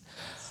 games.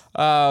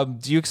 Do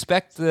you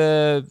expect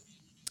the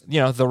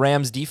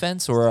Rams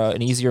defense or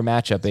an easier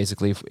matchup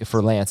basically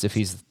for Lance if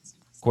he's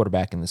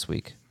quarterback in this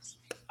week?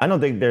 I don't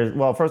think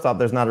first off,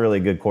 there's not really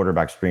a good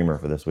quarterback streamer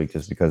for this week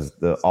just because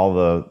all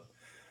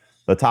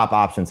the top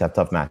options have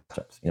tough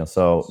matchups.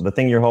 So the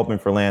thing you're hoping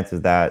for Lance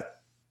is that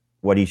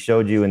what he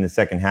showed you in the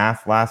second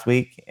half last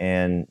week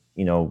and,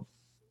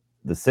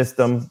 the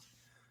system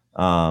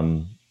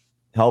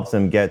helps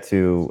him get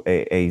to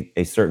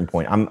a certain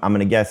point. I'm going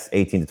to guess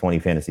 18 to 20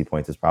 fantasy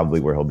points is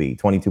probably where he'll be.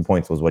 22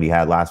 points was what he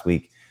had last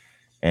week,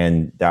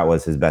 and that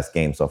was his best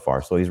game so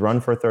far. So he's run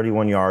for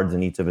 31 yards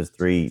in each of his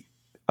 3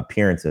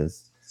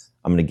 appearances.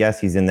 I'm going to guess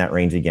he's in that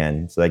range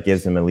again. So that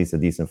gives him at least a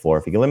decent floor.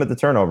 If you can limit the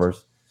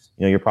turnovers,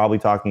 you're probably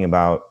talking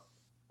about,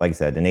 like I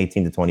said, an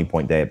 18 to 20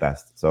 point day at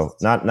best. So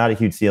not a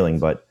huge ceiling,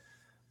 but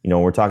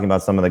we're talking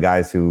about some of the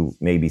guys who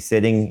may be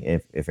sitting.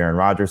 If Aaron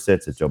Rodgers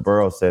sits, if Joe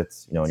Burrow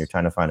sits, and you're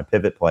trying to find a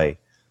pivot play,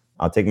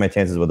 I'll take my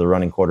chances with a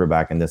running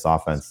quarterback in this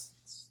offense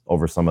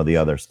over some of the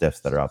other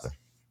stiffs that are out there.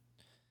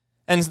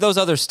 And those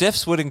other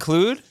stiffs would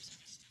include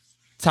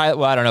I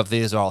don't know if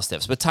these are all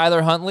stiffs, but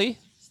Tyler Huntley,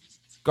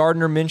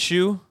 Gardner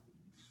Minshew,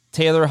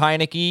 Taylor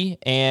Heineke,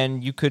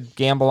 and you could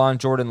gamble on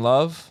Jordan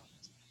Love.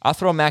 I'll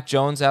throw Mac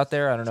Jones out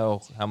there. I don't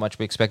know how much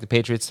we expect the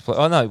Patriots to play.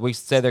 Oh, no, we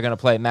say they're going to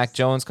play. Mac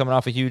Jones coming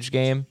off a huge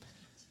game.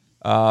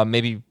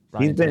 Maybe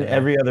Ryan he's been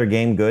every other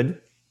game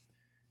good,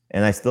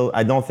 and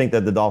I don't think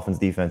that the Dolphins'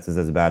 defense is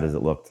as bad as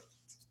it looked.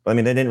 But,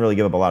 they didn't really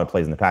give up a lot of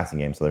plays in the passing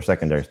game, so their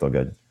secondary is still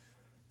good.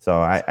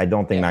 So I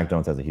don't think Mac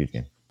Jones has a huge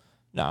game.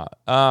 No.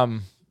 All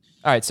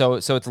right, so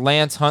it's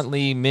Lance,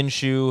 Huntley,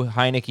 Minshew,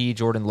 Heineke,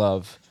 Jordan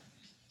Love.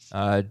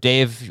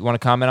 Dave, you want to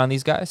comment on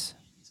these guys?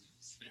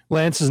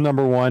 Lance is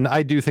number 1.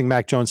 I do think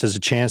Mac Jones has a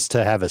chance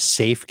to have a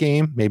safe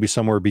game, maybe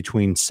somewhere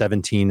between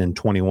 17 and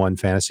 21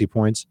 fantasy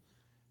points.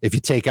 If you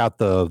take out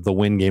the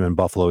win game in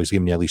Buffalo, he's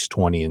given you at least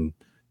 20 in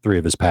 3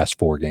 of his past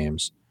 4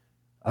 games.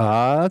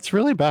 That's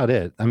really about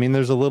it.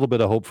 There's a little bit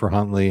of hope for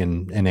Huntley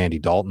and Andy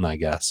Dalton, I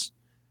guess,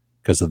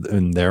 because of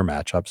in their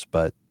matchups,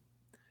 but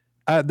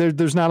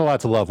there's not a lot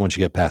to love once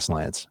you get past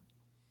Lance.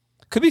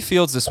 Could be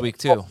Fields this week,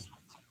 too.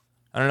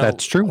 I don't know.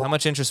 That's true. How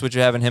much interest would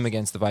you have in him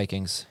against the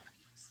Vikings?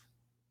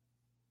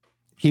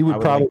 He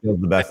would probably be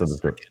the best of this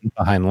group.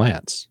 Behind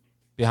Lance.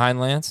 Behind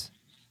Lance?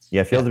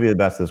 Yeah, Fields would be the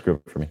best of this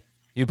group for me.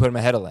 You put him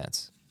ahead of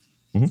Lance?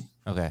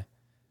 Mm-hmm. Okay.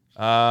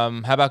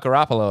 How about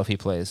Garoppolo if he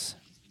plays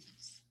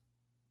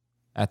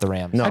at the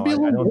Rams? No, I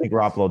don't think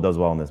Garoppolo does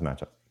well in this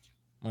matchup.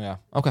 Yeah.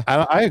 Okay.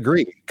 I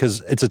agree,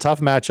 because it's a tough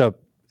matchup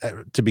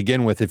to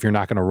begin with if you're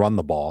not going to run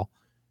the ball,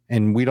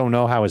 and we don't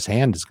know how his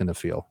hand is going to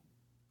feel.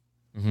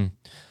 Mm-hmm.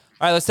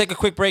 All right, let's take a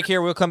quick break here.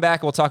 We'll come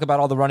back and we'll talk about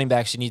all the running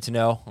backs you need to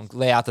know. We'll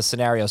lay out the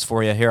scenarios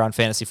for you here on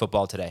Fantasy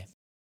Football Today.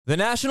 The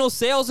national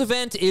sales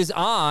event is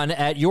on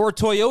at your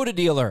Toyota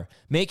dealer,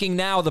 making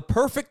now the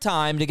perfect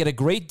time to get a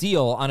great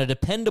deal on a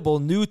dependable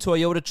new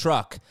Toyota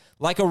truck.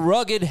 Like a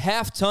rugged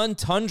half-ton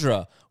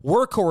Tundra,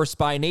 workhorse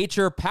by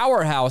nature,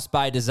 powerhouse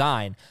by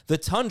design, the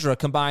Tundra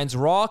combines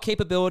raw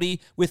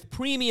capability with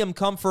premium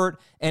comfort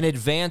and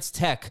advanced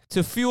tech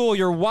to fuel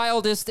your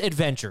wildest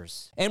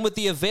adventures. And with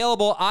the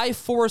available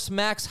iForce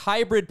Max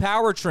hybrid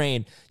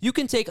powertrain, you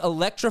can take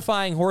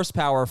electrifying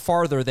horsepower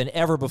farther than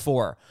ever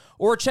before.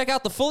 Or check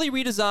out the fully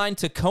redesigned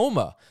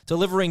Tacoma,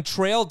 delivering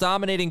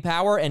trail-dominating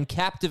power and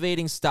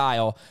captivating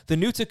style. The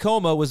new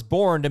Tacoma was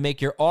born to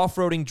make your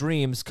off-roading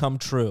dreams come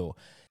true.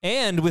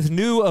 And with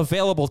new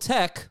available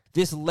tech,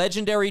 this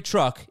legendary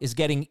truck is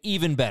getting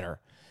even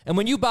better. And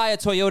when you buy a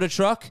Toyota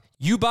truck,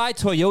 you buy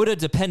Toyota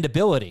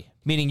dependability,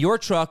 meaning your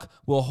truck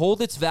will hold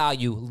its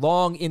value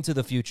long into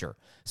the future.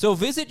 So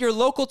visit your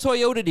local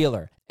Toyota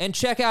dealer and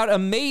check out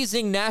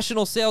amazing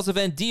national sales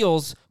event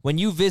deals when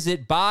you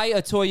visit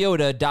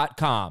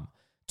buyatoyota.com.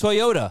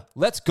 Toyota,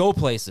 let's go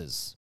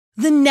places.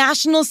 The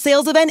national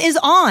sales event is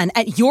on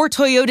at your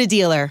Toyota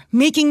dealer,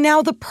 making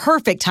now the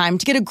perfect time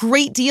to get a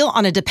great deal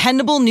on a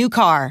dependable new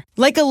car.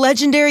 Like a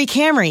legendary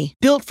Camry,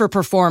 built for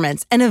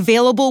performance and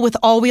available with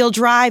all-wheel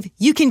drive,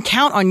 you can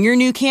count on your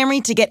new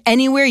Camry to get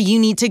anywhere you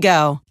need to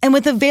go. And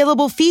with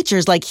available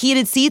features like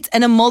heated seats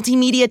and a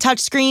multimedia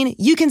touchscreen,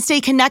 you can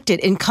stay connected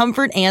in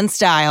comfort and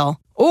style.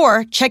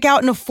 Or check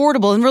out an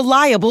affordable and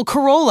reliable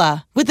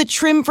Corolla with a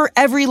trim for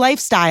every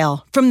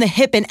lifestyle. From the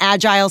hip and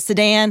agile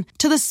sedan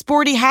to the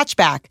sporty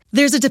hatchback,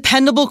 there's a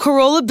dependable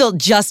Corolla built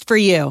just for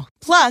you.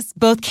 Plus,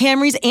 both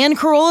Camrys and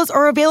Corollas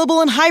are available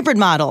in hybrid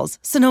models,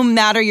 so no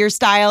matter your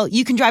style,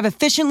 you can drive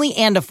efficiently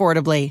and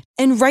affordably.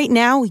 And right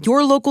now,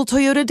 your local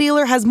Toyota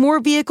dealer has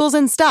more vehicles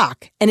in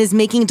stock and is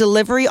making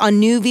delivery on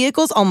new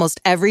vehicles almost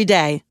every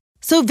day.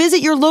 So visit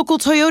your local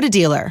Toyota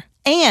dealer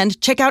and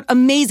check out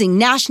amazing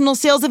national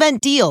sales event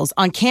deals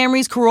on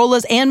Camrys,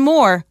 Corollas, and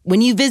more when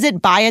you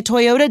visit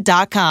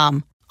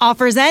buyatoyota.com.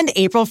 Offers end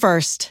April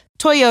 1st.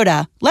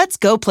 Toyota, let's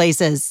go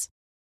places.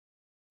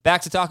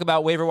 Back to talk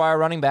about waiver wire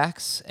running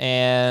backs.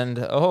 And,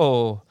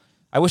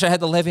 I wish I had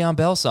the Le'Veon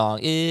Bell song.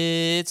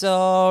 It's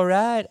all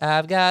right.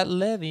 I've got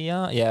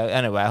Le'Veon. Yeah,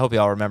 anyway, I hope you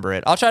all remember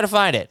it. I'll try to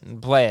find it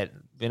and play it.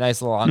 Be a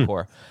nice little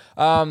encore.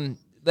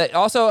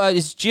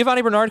 Is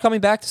Giovanni Bernard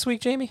coming back this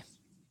week, Jamie?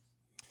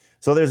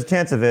 So there's a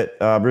chance of it.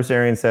 Bruce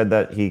Arians said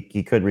that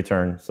he could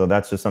return. So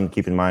that's just something to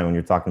keep in mind when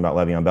you're talking about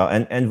Le'Veon Bell.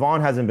 And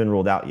Vaughn hasn't been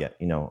ruled out yet.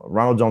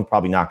 Ronald Jones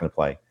probably not going to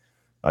play.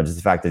 Just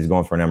the fact that he's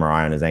going for an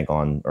MRI on his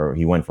ankle or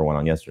he went for one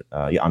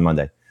on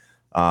Monday.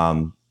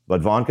 But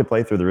Vaughn could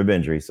play through the rib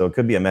injury. So it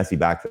could be a messy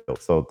backfield.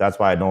 So that's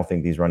why I don't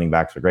think these running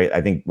backs are great.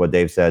 I think what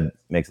Dave said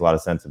makes a lot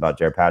of sense about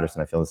Jared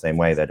Patterson. I feel the same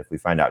way, that if we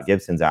find out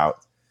Gibson's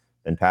out,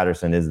 then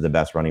Patterson is the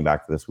best running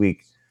back for this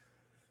week.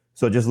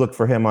 So just look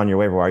for him on your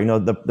waiver wire.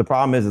 The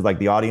problem is like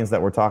the audience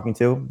that we're talking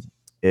to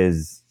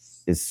is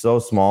so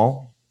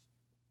small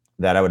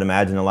that I would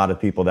imagine a lot of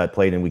people that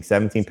played in week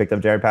 17 picked up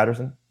Jared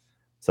Patterson.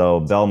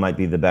 So Bell might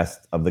be the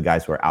best of the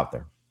guys who are out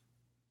there.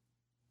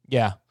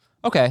 Yeah.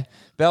 Okay.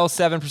 Bell's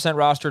 7%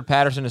 rostered.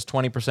 Patterson is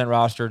 20%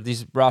 rostered.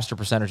 These roster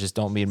percentages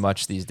don't mean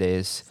much these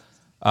days.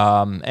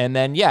 And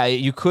then,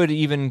 you could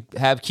even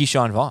have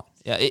Keyshawn Vaughn.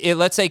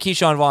 Let's say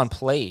Keyshawn Vaughn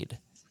played.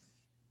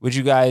 Would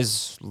you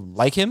guys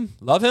like him?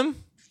 Love him?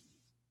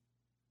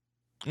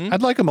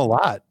 I'd like him a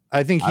lot.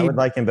 I would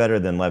like him better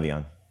than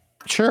Le'Veon.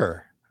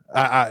 Sure.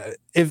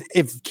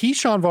 If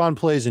Keyshawn Vaughn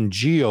plays and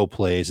Gio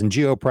plays and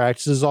Gio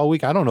practices all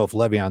week, I don't know if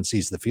Le'Veon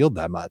sees the field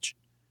that much.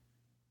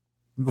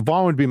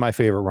 Vaughn would be my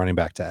favorite running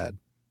back to add.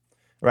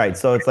 Right.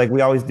 So it's like we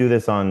always do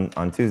this on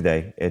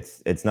Tuesday.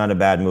 It's not a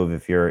bad move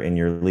if you're in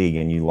your league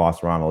and you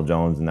lost Ronald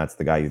Jones and that's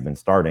the guy you've been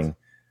starting,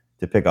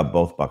 to pick up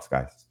both Bucs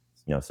guys.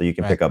 So you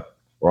can pick up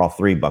all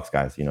three Bucs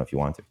guys, if you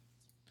want to.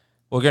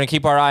 We're going to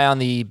keep our eye on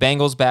the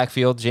Bengals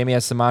backfield. Jamie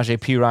has Samaje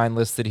Perine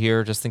listed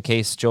here just in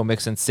case Joe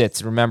Mixon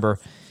sits.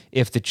 Remember,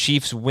 if the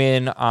Chiefs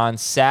win on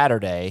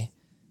Saturday,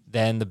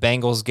 then the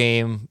Bengals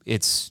game,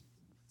 it's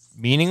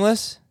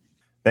meaningless?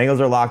 Bengals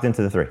are locked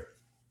into the 3.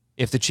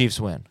 If the Chiefs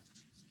win?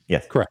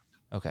 Yes. Correct.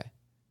 Okay.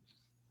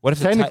 What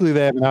if technically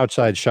they have an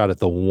outside shot at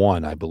the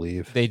 1, I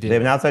believe. They do. They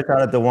have an outside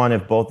shot at the 1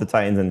 if both the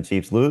Titans and the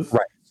Chiefs lose.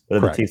 Right. But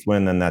if Correct. the Chiefs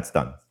win, then that's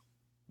done.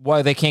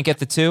 Why, they can't get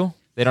the 2?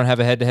 They don't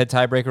have a head-to-head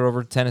tiebreaker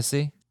over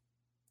Tennessee?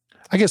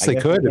 I guess they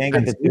could. They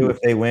can't get the 2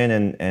 if they win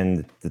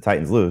and the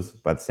Titans lose,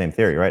 by the same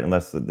theory, right?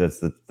 Unless that's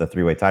the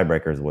 3-way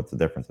tiebreaker is what's the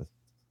difference is.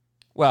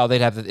 Well,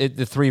 they'd have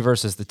the 3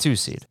 versus the 2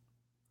 seed.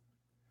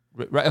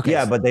 Right? Okay.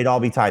 Yeah, but they'd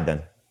all be tied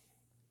then.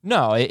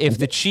 No, if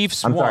the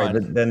Chiefs won... I'm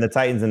sorry, then the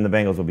Titans and the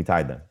Bengals will be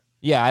tied then.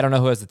 Yeah, I don't know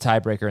who has the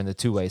tiebreaker in the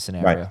 2-way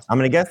scenario. Right. I'm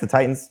going to guess the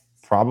Titans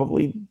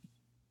probably...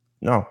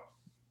 No.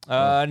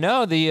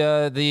 No, the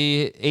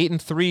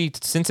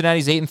 8-3,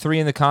 Cincinnati's 8-3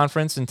 in the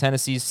conference, and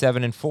Tennessee's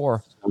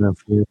 7-4.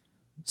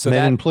 So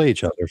they didn't play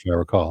each other, if I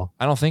recall.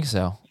 I don't think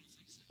so.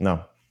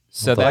 No.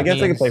 So I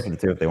guess they can play for the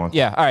 2 if they want.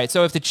 Yeah. All right.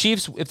 So if the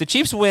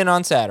Chiefs win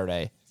on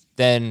Saturday,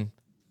 then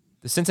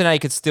the Cincinnati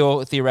could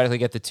still theoretically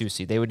get the 2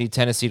 seed. They would need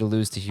Tennessee to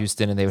lose to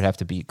Houston, and they would have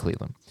to beat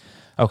Cleveland.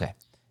 Okay.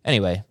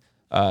 Anyway,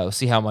 we'll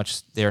see how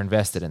much they're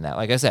invested in that.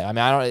 Like I said, I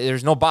mean,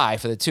 there's no buy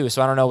for the 2,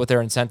 so I don't know what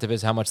their incentive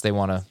is, how much they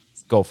want to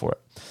go for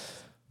it.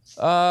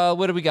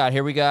 What do we got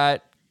here? We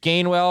got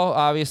Gainwell,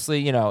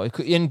 obviously,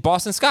 in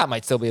Boston Scott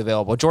might still be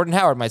available. Jordan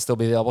Howard might still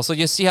be available. So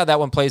you see how that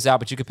one plays out,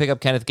 but you could pick up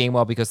Kenneth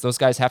Gainwell because those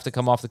guys have to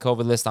come off the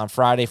COVID list on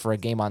Friday for a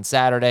game on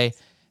Saturday,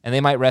 and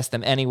they might rest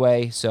them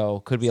anyway, so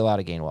could be a lot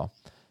of Gainwell.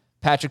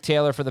 Patrick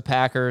Taylor for the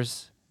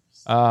Packers.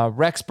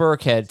 Rex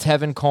Burkhead,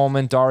 Tevin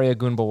Coleman, Daria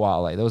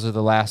Gunbowale. Those are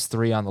the last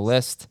 3 on the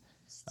list.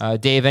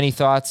 Dave, any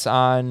thoughts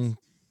on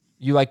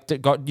you like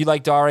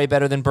Daria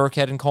better than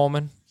Burkhead and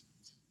Coleman?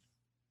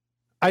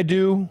 I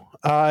do.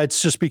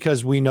 It's just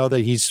because we know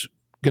that he's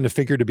going to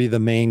figure to be the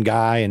main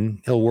guy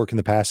and he'll work in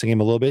the passing game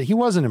a little bit. He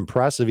wasn't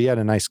impressive. He had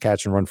a nice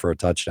catch and run for a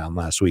touchdown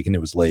last week and it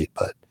was late,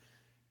 but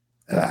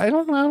I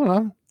don't know.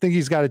 I think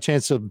he's got a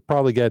chance to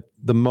probably get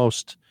the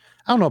most.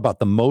 I don't know about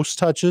the most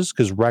touches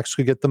because Rex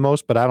could get the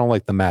most, but I don't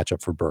like the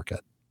matchup for Burkhead.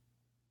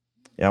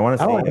 Yeah, I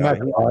want to see the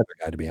other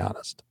guy, to be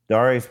honest.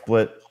 Daria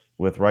split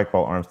with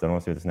Reichwell Armstead. I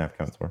want to see what the snap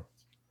counts were.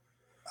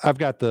 I've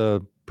got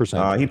the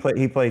percentage.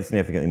 He played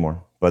significantly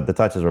more, but the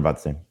touches were about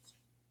the same.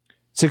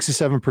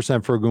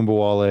 67% for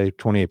Gunbowale,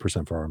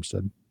 28% for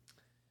Armstead.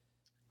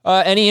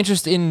 Any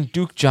interest in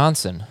Duke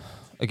Johnson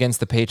against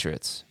the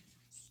Patriots?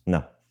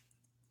 No.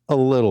 A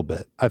little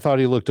bit. I thought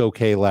he looked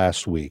okay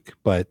last week,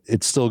 but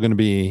it's still going to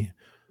be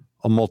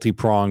a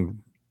multi-pronged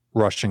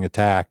rushing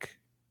attack.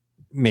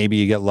 Maybe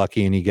you get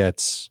lucky and he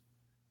gets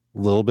a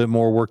little bit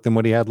more work than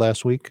what he had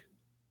last week.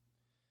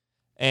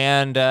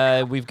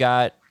 And we've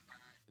got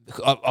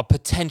a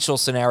potential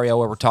scenario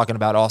where we're talking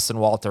about Austin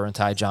Walter and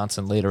Ty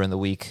Johnson later in the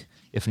week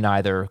if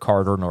neither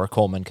Carter nor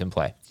Coleman can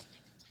play.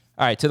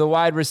 All right, to the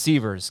wide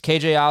receivers.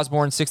 KJ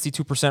Osborne,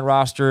 62%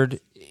 rostered.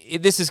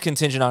 This is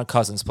contingent on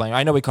Cousins playing.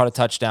 I know we caught a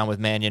touchdown with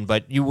Mannion,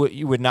 but you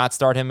would not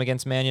start him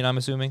against Mannion, I'm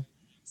assuming?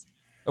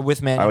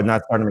 With Mannion? I would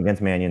not start him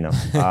against Mannion, no.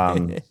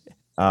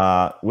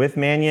 With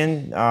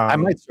Mannion... I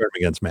might start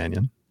him against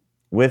Mannion.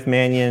 With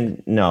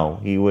Mannion, no.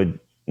 He would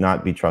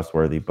not be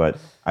trustworthy, but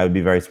I would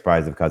be very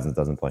surprised if Cousins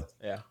doesn't play.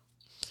 Yeah.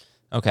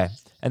 Okay.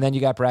 And then you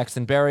got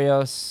Braxton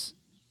Berrios.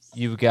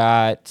 You've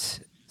got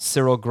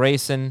Cyril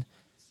Grayson.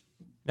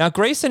 Now,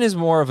 Grayson is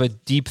more of a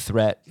deep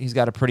threat. He's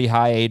got a pretty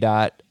high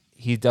ADOT.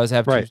 He does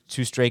have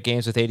two straight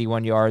games with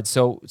 81 yards.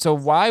 So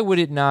why would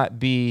it not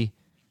be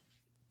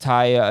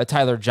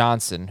Tyler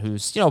Johnson,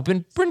 who's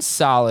been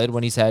solid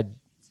when he's had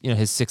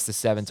his 6 to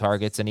 7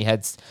 targets, and he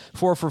had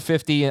 4 for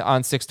 50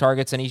 on 6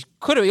 targets, and he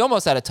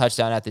almost had a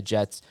touchdown at the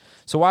Jets.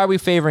 So why are we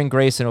favoring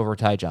Grayson over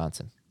Ty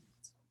Johnson?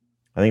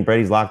 I think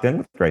Brady's locked in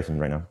with Grayson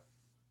right now.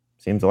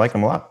 Seems to like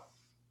him a lot.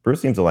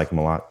 Bruce seems to like him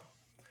a lot.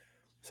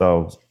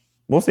 So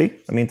we'll see.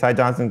 I mean, Tyler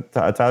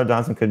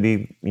Johnson could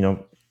be,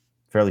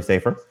 fairly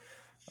safer.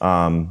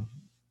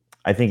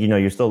 I think,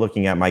 you're still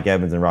looking at Mike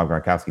Evans and Rob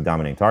Gronkowski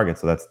dominating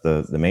targets. So that's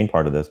the main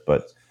part of this.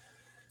 But,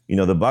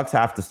 the Bucs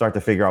have to start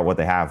to figure out what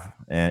they have,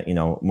 and,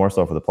 more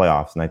so for the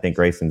playoffs. And I think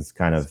Grayson's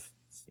kind of,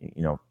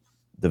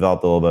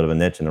 developed a little bit of a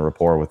niche and a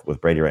rapport with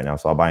Brady right now.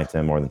 So I'll buy into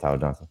him more than Tyler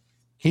Johnson.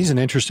 He's an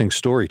interesting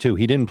story, too.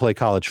 He didn't play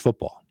college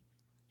football.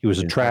 He was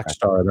a track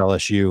star at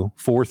LSU,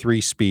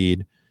 4.3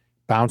 speed,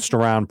 bounced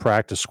around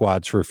practice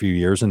squads for a few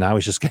years, and now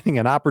he's just getting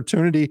an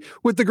opportunity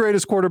with the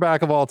greatest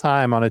quarterback of all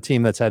time on a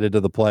team that's headed to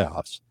the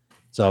playoffs.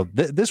 So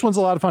this one's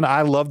a lot of fun.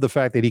 I love the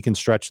fact that he can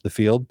stretch the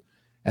field,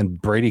 and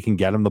Brady can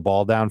get him the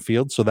ball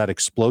downfield, so that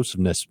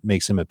explosiveness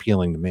makes him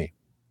appealing to me.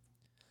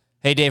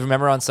 Hey, Dave,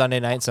 remember on Sunday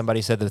night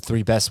somebody said the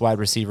 3 best wide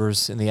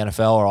receivers in the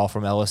NFL are all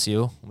from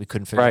LSU? We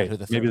couldn't figure out who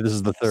the third. Maybe this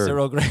is the third.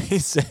 Cyril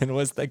Grayson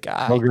was the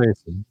guy. Cyril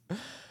Grayson.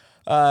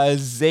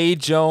 Zay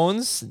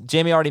Jones.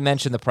 Jamie already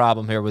mentioned the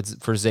problem here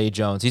for Zay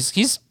Jones.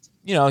 He's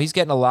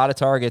getting a lot of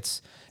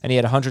targets, and he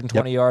had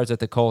 120 yards at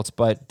the Colts,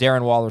 but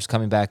Darren Waller's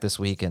coming back this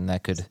week, and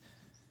that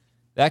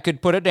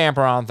could put a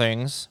damper on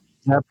things.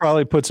 That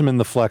probably puts him in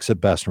the flex at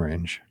best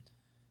range.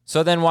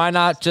 So then why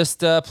not just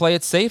play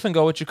it safe and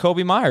go with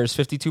Jacoby Myers,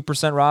 52%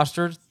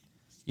 rostered?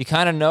 You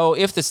kind of know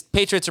if the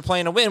Patriots are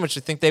playing to win, which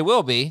I think they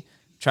will be,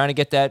 trying to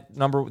get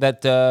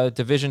that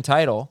division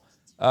title.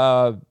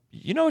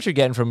 You know what you're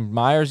getting from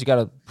Myers. You got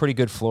a pretty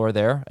good floor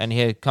there, and he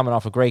had coming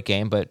off a great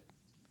game, but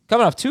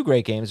coming off 2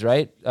 great games,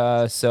 right?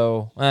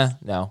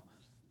 No.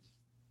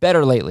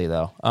 Better lately,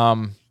 though.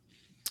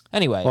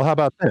 Anyway. Well, how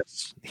about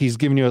this? He's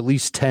given you at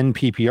least 10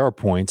 PPR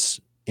points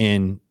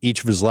in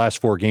each of his last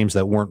 4 games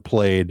that weren't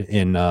played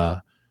in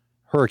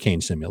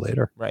Hurricane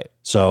Simulator. Right.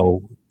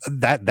 So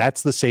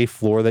that's the safe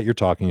floor that you're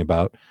talking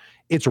about.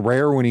 It's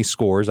rare when he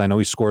scores. I know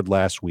he scored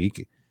last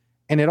week.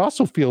 And it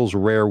also feels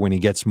rare when he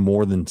gets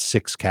more than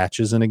 6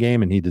 catches in a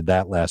game, and he did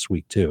that last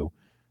week too.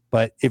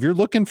 But if you're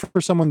looking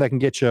for someone that can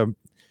get you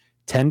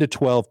 10 to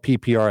 12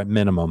 PPR at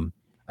minimum,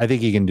 I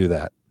think he can do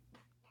that.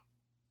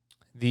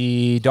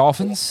 The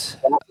Dolphins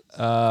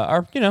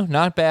are,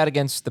 not bad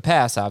against the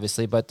pass,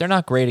 obviously, but they're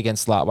not great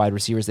against slot wide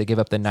receivers. They give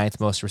up the 9th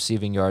most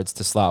receiving yards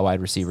to slot wide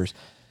receivers.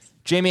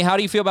 Jamie, how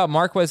do you feel about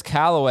Marquez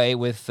Callaway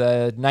with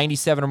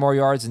 97 or more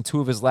yards in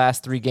 2 of his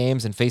last 3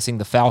 games and facing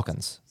the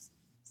Falcons?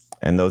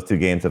 And those 2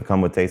 games have come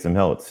with Taysom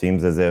Hill. It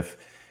seems as if,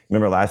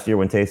 remember last year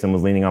when Taysom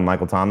was leaning on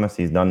Michael Thomas,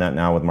 he's done that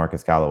now with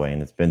Marquez Callaway.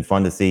 And it's been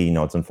fun to see.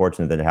 It's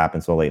unfortunate that it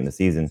happened so late in the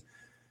season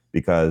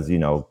because,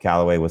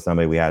 Callaway was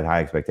somebody we had high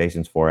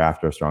expectations for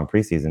after a strong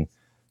preseason.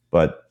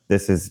 But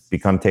this has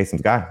become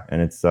Taysom's guy.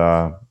 And it's,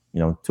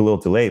 too little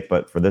too late.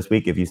 But for this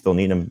week, if you still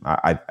need him,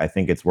 I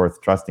think it's worth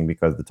trusting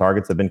because the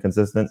targets have been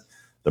consistent.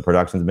 The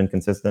production's been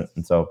consistent.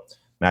 And so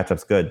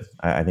matchup's good.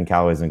 I think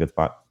Callaway's in a good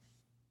spot.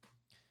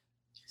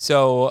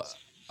 So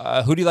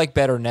who do you like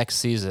better next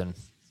season,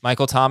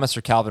 Michael Thomas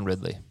or Calvin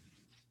Ridley?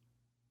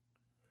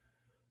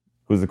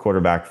 Who's the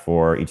quarterback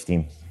for each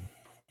team?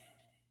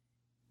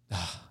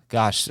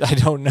 Gosh, I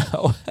don't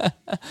know.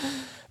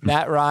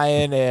 Matt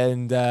Ryan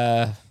and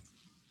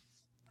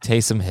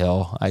Taysom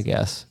Hill, I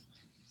guess.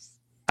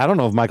 I don't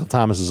know if Michael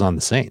Thomas is on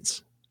the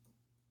Saints.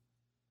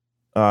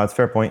 It's a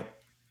fair point.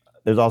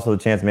 There's also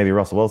the chance maybe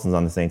Russell Wilson's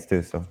on the Saints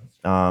too. So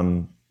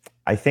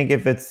I think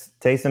if it's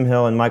Taysom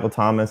Hill and Michael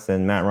Thomas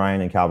and Matt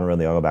Ryan and Calvin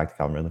Ridley, I'll go back to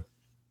Calvin Ridley.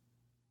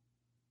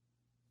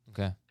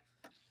 Okay.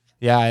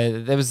 Yeah,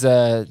 it was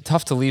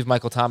tough to leave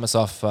Michael Thomas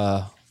off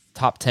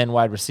top 10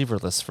 wide receiver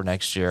list for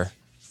next year.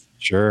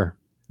 Sure.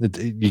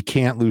 You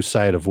can't lose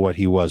sight of what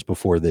he was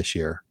before this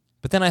year.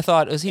 But then I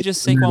thought, is he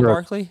just Saquon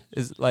Barkley?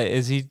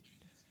 Is he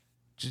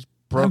just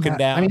broken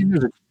down? I mean,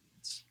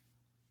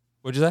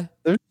 What'd you say?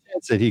 There's a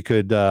chance that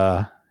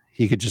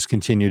he could just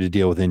continue to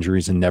deal with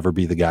injuries and never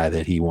be the guy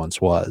that he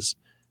once was.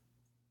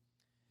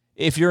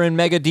 if you're in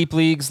mega deep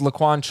leagues,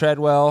 Laquan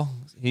Treadwell,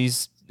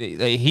 he's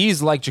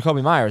like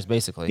Jacoby Myers,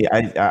 basically.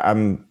 Yeah,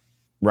 I'm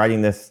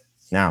writing this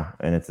now,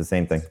 and it's the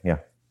same thing. Yeah.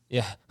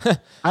 Yeah.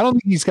 I don't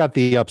think he's got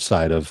the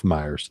upside of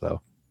Myers,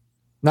 though.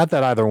 Not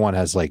that either one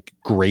has like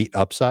great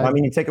upside. Well, I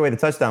mean, you take away the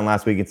touchdown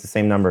last week, it's the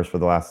same numbers for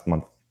the last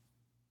month.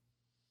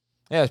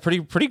 Yeah, it's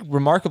pretty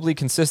remarkably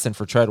consistent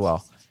for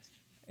Treadwell.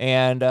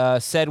 And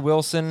Ced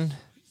Wilson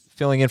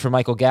filling in for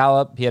Michael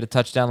Gallup. He had a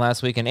touchdown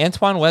last week. And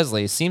Antoine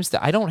Wesley seems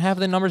to, I don't have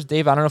the numbers,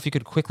 Dave. I don't know if you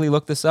could quickly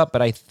look this up,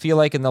 but I feel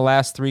like in the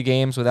last 3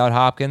 games without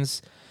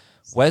Hopkins,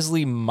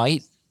 Wesley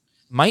might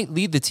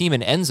lead the team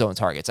in end zone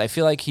targets. I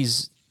feel like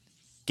he's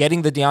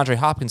getting the DeAndre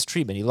Hopkins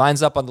treatment. He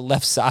lines up on the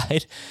left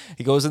side.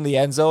 He goes in the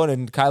end zone,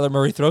 and Kyler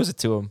Murray throws it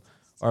to him.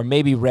 Or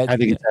maybe I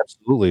think it's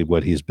absolutely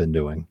what he's been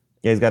doing.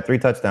 Yeah, he's got 3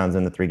 touchdowns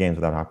in the 3 games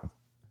without Hopkins.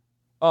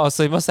 Oh,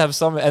 so he must have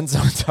some end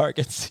zone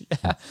targets.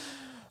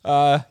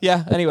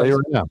 Yeah. Anyway,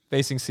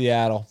 facing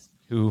Seattle.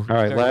 All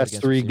right,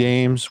 last 3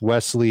 games,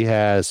 Wesley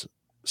has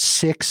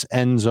 6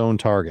 end zone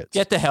targets.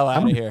 Get the hell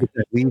out of here.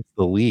 That leads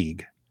the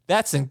league.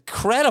 That's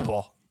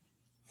incredible.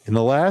 In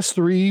the last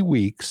 3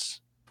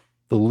 weeks,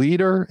 the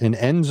leader in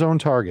end zone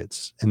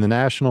targets in the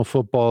National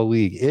Football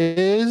League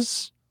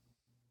is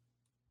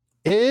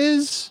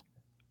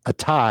a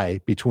tie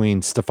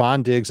between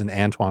Stephon Diggs and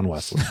Antoine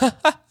Wesley.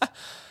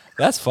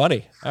 That's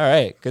funny. All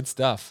right, good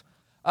stuff.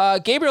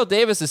 Gabriel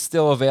Davis is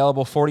still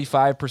available,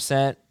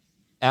 45%.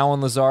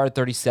 Allen Lazard,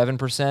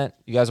 37%.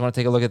 You guys want to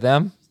take a look at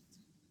them?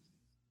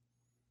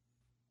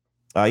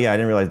 Yeah, I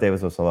didn't realize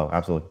Davis was so low.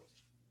 Absolutely.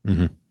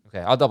 Mm-hmm. Okay,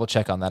 I'll double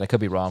check on that. I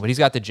could be wrong, but he's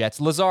got the Jets.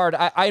 Lazard,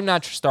 I'm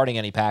not starting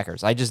any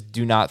Packers. I just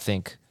do not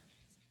think.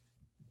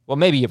 Well,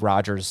 maybe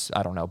Rodgers.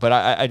 I don't know, but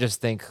I just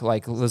think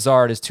like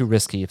Lazard is too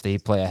risky if they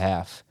play a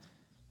half.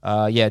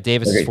 Yeah,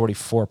 Davis is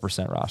 44%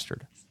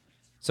 rostered.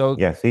 So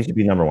yes, he should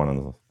be number 1 on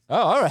the list. Oh,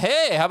 all right.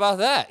 Hey, how about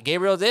that?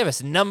 Gabriel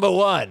Davis, number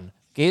 1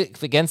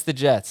 against the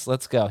Jets.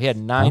 Let's go. He had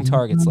 9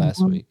 targets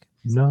last week.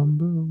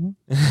 Number 1.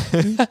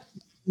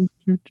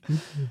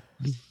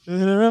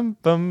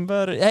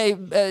 Hey,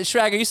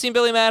 Schrager, you seen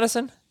Billy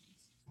Madison?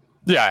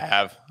 Yeah, I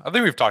have. I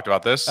think we've talked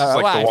about this. It's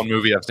the one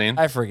movie I've seen.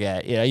 I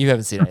forget. Yeah, you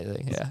haven't seen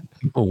anything. Yeah.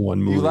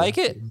 One movie. You like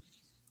it?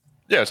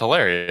 Yeah, it's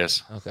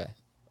hilarious. Okay.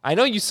 I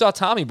know you saw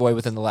Tommy Boy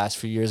within the last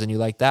few years, and you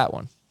liked that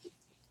one.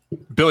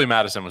 Billy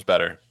Madison was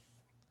better.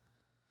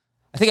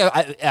 I think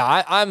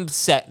I'm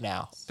set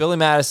now. Billy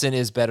Madison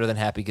is better than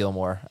Happy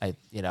Gilmore.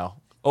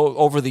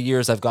 Over the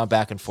years I've gone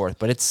back and forth,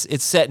 but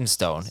it's set in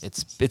stone.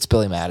 It's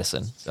Billy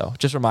Madison. So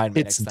just remind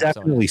me. It's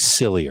definitely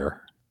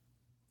sillier.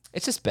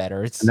 It's just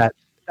better.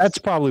 That's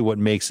probably what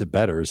makes it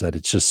better, is that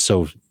it's just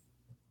so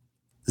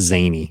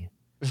zany.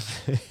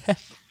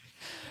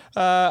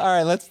 All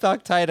right, let's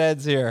talk tight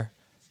ends here.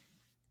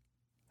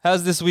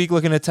 How's this week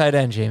looking at tight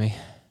end, Jamie?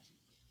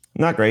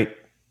 Not great.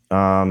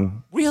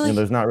 Really?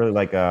 There's not really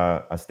like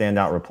a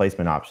standout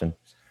replacement option,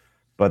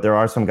 but there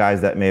are some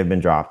guys that may have been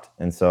dropped.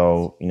 And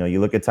so,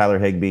 you look at Tyler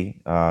Higbee,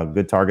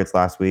 good targets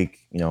last week,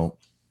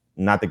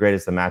 not the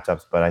greatest of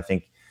matchups, but I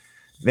think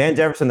Van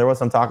Jefferson, there was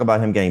some talk about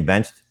him getting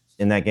benched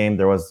in that game.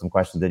 There was some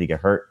questions, did he get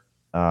hurt?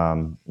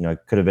 It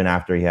could have been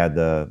after he had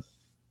I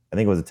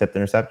think it was a tipped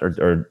intercept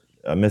or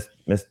a missed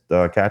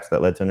catch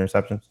that led to an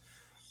interception.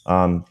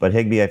 But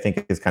Higbee, I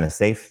think, is kind of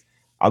safe.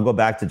 I'll go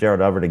back to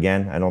Gerald Everett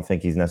again. I don't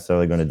think he's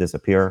necessarily going to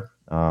disappear.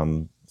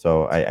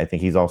 So I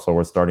think he's also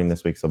worth starting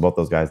this week. So both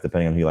those guys,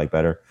 depending on who you like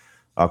better.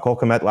 Cole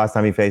Kmet, last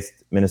time he faced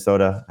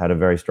Minnesota, had a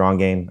very strong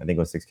game. I think it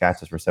was 6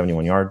 catches for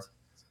 71 yards.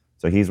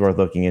 So he's worth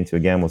looking into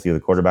again. We'll see who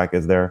the quarterback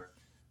is there.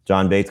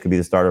 John Bates could be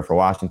the starter for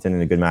Washington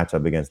in a good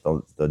matchup against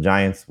the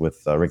Giants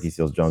with Ricky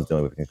Seals-Jones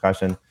dealing with a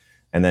concussion.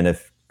 And then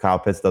if Kyle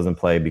Pitts doesn't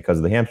play because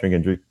of the hamstring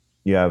injury,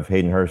 you have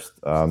Hayden Hurst,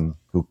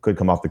 who could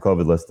come off the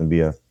COVID list and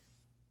be a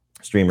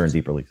streamer in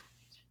deeper leagues.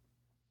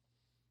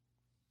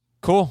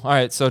 Cool. All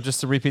right. So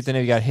just to repeat the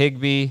name, you got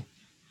Higbee,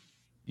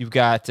 you've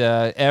got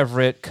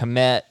Everett,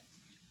 Kmet,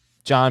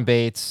 John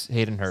Bates,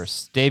 Hayden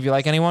Hurst. Dave, you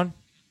like anyone?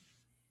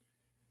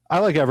 I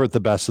like Everett the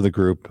best of the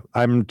group.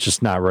 I'm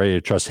just not ready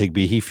to trust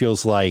Higbee. He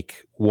feels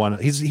like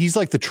he's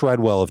like the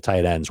Treadwell of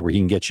tight ends, where he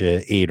can get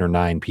you 8 or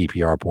 9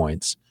 PPR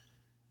points,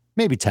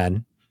 maybe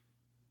 10.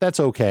 That's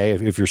okay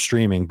if you're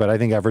streaming, but I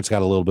think Everett's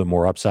got a little bit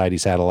more upside.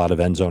 He's had a lot of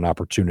end zone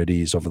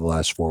opportunities over the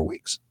last 4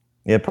 weeks.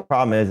 Yeah, the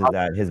problem is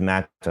that his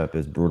matchup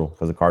is brutal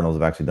because the Cardinals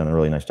have actually done a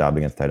really nice job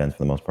against tight ends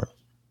for the most part.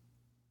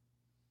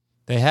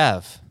 They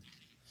have.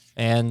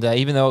 And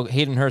even though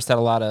Hayden Hurst had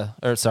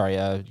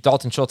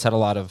Dalton Schultz had a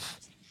lot of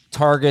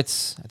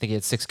targets. I think he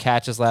had 6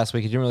 catches last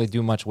week. He didn't really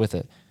do much with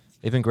it.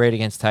 They've been great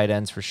against tight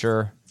ends for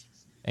sure.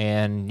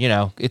 And,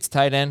 it's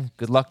tight end.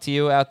 Good luck to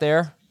you out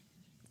there.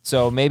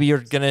 So maybe you're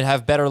going to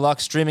have better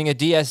luck streaming a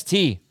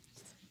DST.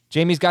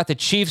 Jamie's got the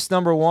Chiefs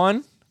number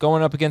 1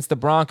 going up against the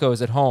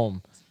Broncos at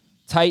home.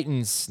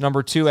 Titans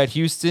number 2 at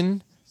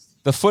Houston.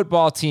 The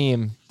football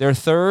team, they're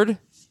 3rd.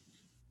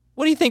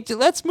 What do you think?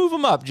 Let's move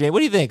them up, Jamie. What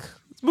do you think?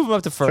 Let's move them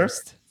up to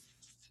 1st.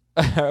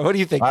 Sure. What do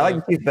you think? I like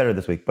the Chiefs better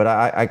this week, but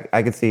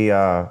I could see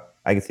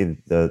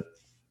the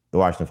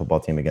Washington football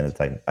team again at the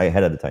Titans,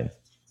 ahead of the Titans.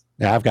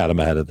 Yeah, I've got them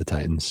ahead of the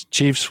Titans.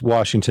 Chiefs,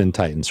 Washington,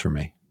 Titans for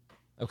me.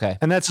 Okay.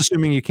 And that's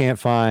assuming you can't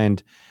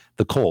find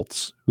the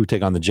Colts who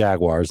take on the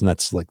Jaguars, and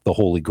that's like the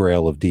holy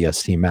grail of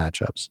DST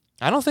matchups.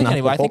 I don't think Not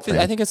anybody.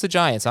 the I think it's the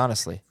Giants,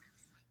 honestly.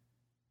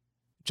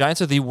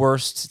 Giants are the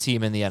worst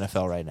team in the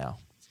NFL right now.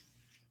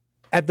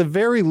 At the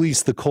very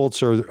least, the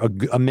Colts are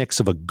a mix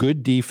of a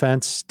good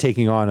defense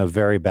taking on a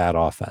very bad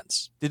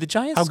offense. Did the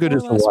Giants How good score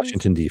is the last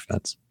Washington week?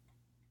 defense?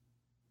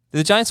 Did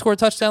the Giants score a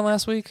touchdown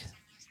last week?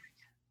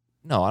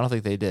 No, I don't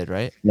think they did,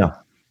 right? No.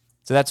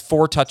 So that's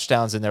 4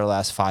 touchdowns in their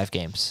last 5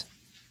 games.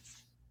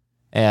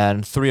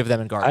 And 3 of them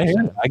in garbage.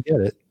 I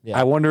get it. Yeah.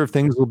 I wonder if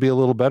things will be a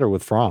little better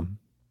with Fromm.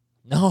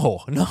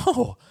 No.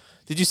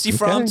 Did you see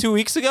Fromm 2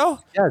 weeks ago?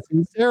 Yes,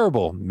 he's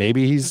terrible.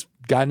 Maybe he's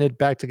gotten it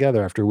back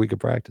together after a week of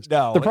practice.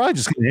 No. They're probably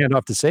just going to hand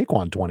off to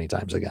Saquon 20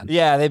 times again.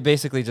 Yeah, they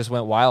basically just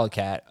went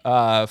Wildcat.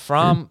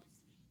 Fromm,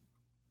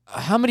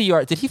 how many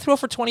yards? Did he throw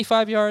for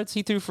 25 yards?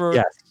 He threw for...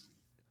 Yes.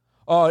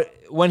 Oh,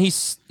 when he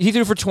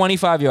threw for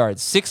 25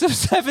 yards. 6 of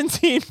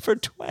 17 for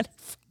 20.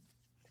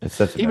 It's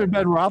such Even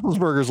Ben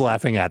Roethlisberger's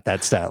laughing at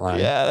that stat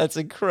line. Yeah, that's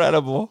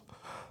incredible.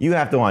 You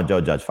have to want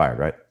Joe Judge fired,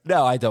 right?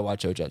 No, I don't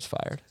want Joe Judge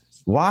fired.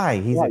 Why?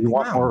 He's You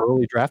want clown. more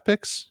early draft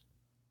picks?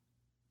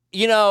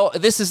 You know,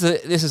 this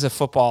is a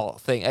football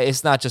thing.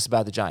 It's not just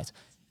about the Giants.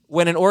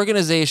 When an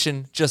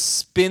organization just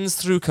spins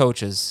through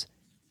coaches,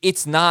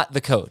 it's not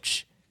the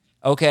coach.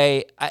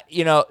 Okay,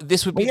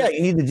 this would be. Well, yeah,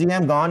 you need the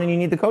GM gone and you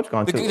need the coach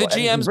gone too. The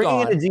GM's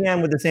Bringing gone. in a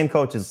GM with the same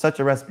coach is such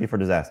a recipe for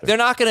disaster. They're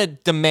not going to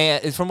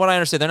demand, from what I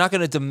understand, they're not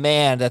going to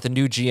demand that the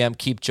new GM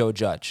keep Joe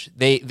Judge.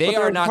 They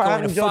are not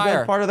going to Joe Judge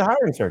fire. part of the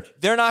hiring search.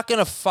 They're not going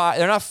to fire.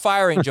 They're not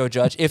firing Joe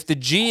Judge. If the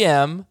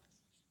GM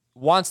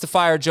wants to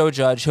fire Joe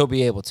Judge, he'll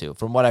be able to,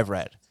 from what I've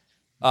read.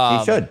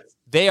 He should.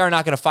 They are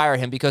not going to fire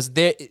him because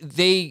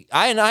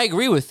I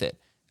agree with it.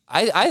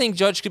 I think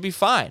Judge could be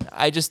fine.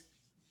 I just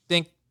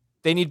think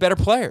they need better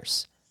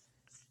players.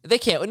 They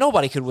can't.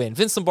 Nobody could win.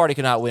 Vince Lombardi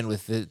could not win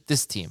with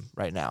this team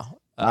right now.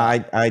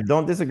 I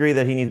don't disagree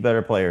that he needs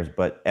better players,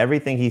 but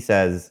everything he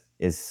says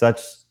is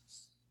such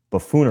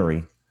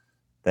buffoonery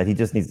that he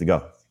just needs to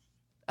go.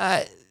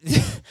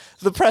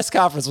 The press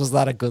conference was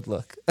not a good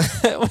look.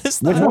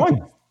 Which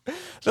one?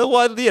 The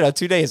one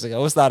 2 days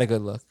ago was not a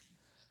good look.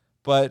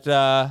 But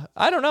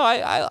I don't know.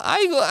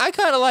 I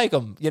kind of like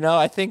him.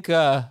 I think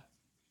I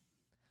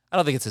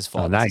don't think it's his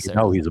fault. Now you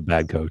know he's a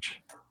bad coach.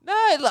 No,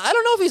 I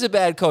don't know if he's a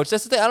bad coach.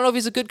 That's the thing. I don't know if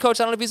he's a good coach.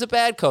 I don't know if he's a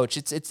bad coach.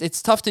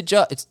 It's tough to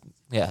judge.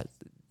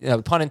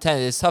 Pun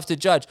intended. It's tough to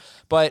judge.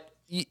 But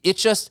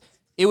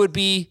it would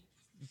be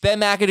Ben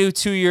McAdoo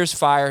 2 years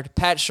fired,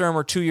 Pat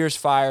Shurmur 2 years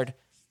fired,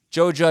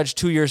 Joe Judge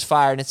 2 years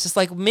fired. And it's just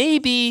like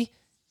maybe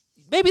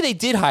they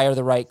did hire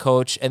the right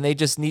coach and they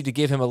just need to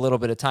give him a little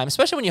bit of time,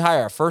 especially when you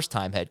hire a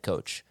first-time head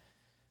coach.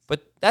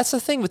 But that's the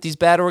thing with these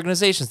bad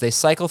organizations. They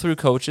cycle through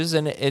coaches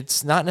and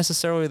it's not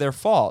necessarily their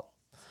fault.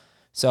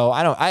 So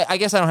I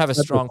guess I don't have a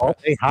strong.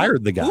 They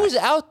hired the guy. Who's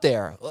out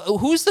there?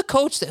 Who's the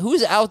coach?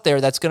 Who's out there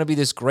that's going to be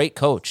this great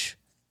coach?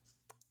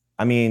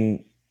 I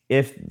mean,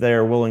 if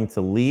they're willing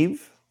to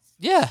leave,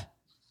 Yeah,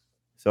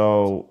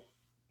 so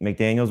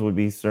McDaniels would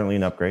be certainly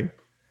an upgrade.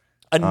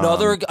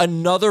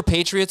 another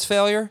Patriots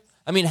failure.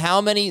 I mean,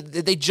 how many?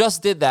 They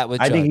just did that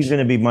with. I think Judge. he's going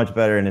to be much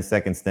better in his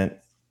second stint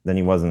than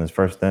he was in his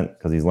first stint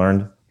because he's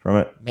learned from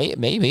it.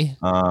 Maybe.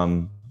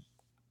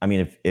 I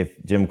mean,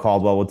 if Jim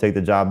Caldwell would take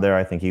the job there,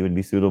 I think he would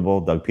be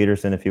suitable. Doug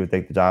Peterson, if he would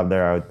take the job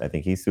there, I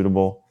think he's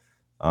suitable.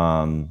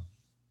 I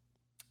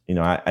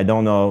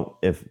don't know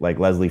if like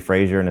Leslie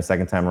Frazier in the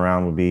second time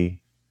around would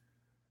be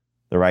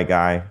the right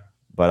guy,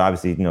 but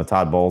obviously,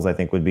 Todd Bowles, I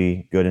think would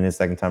be good in his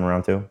second time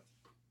around too.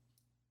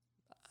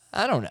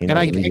 I don't know. And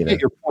I get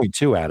your point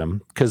too,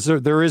 Adam, because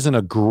there isn't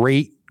a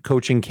great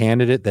coaching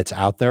candidate that's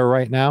out there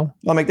right now.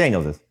 Well,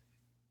 McDaniels is.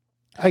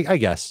 I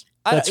guess.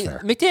 That's fair.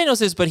 McDaniels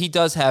is, but he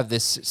does have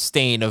this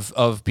stain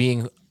of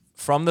being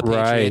from the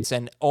Patriots,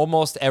 and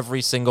almost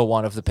every single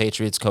one of the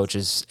Patriots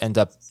coaches end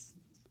up.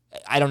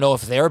 I don't know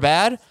if they're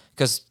bad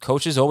because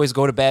coaches always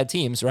go to bad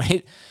teams,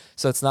 right?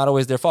 So it's not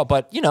always their fault.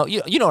 But you know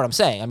what I'm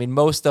saying. I mean,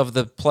 most of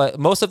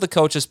the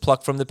coaches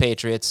plucked from the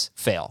Patriots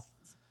fail.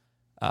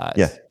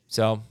 Yeah.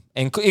 So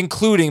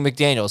including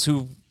McDaniels,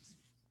 who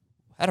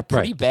had a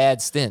pretty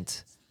bad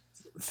stint.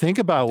 Think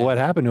about what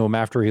happened to him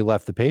after he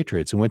left the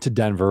Patriots and went to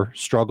Denver,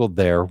 struggled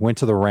there, went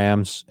to the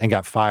Rams and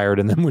got fired,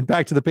 and then went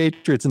back to the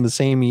Patriots in the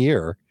same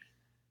year.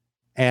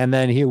 And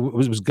then he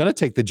was going to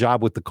take the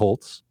job with the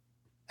Colts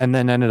and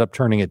then ended up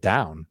turning it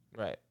down.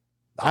 Right.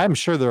 I'm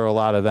sure there are a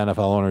lot of NFL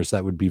owners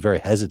that would be very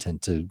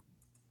hesitant to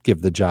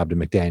give the job to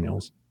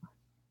McDaniels.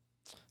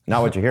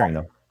 Not what you're hearing,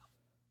 though.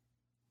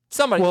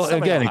 Somebody again, will it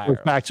goes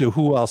hire back to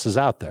who else is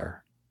out there.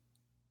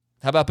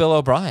 How about Bill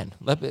O'Brien?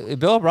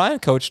 Bill O'Brien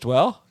coached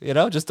well.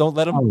 Just don't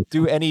let him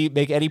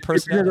make any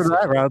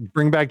personality.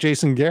 Bring back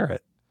Jason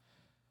Garrett.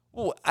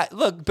 Well,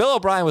 look, Bill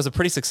O'Brien was a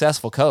pretty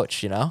successful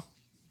coach.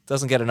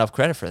 Doesn't get enough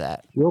credit for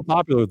that. Real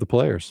popular with the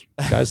players.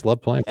 Guys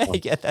love playing for him. I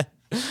get that.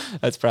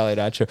 That's probably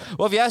not true.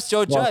 Well, if you ask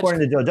Joe Judge,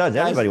 according to Joe Judge,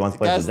 everybody wants to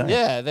play for the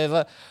Giants.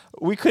 Yeah,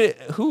 we could.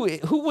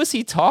 Who was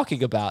he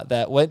talking about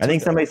that went? I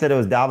think somebody said it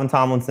was Dalvin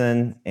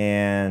Tomlinson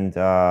and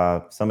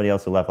somebody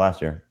else who left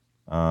last year.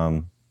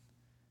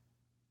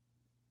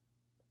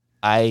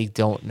 I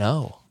don't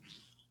know.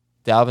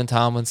 Dalvin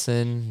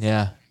Tomlinson,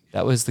 yeah,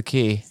 that was the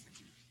key.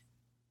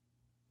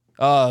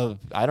 I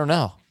don't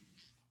know.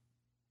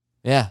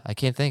 Yeah, I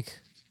can't think.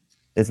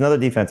 It's another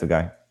defensive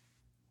guy. It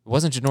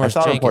wasn't Janoris I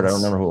saw a Jenkins. report. I don't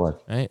remember who it was.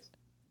 Right?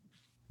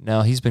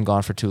 No, he's been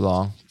gone for too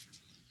long.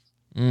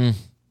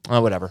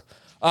 Whatever.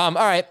 All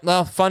right.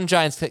 Well, fun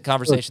Giants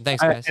conversation.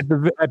 Thanks, guys.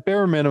 At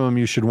bare minimum,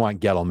 you should want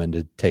Gettleman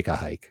to take a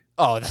hike.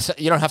 Oh,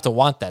 you don't have to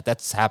want that.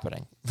 That's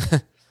happening.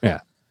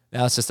 Yeah.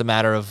 Now it's just a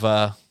matter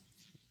of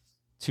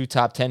 2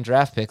 top 10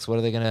 draft picks. How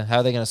are they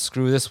gonna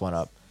screw this one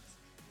up?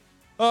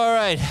 All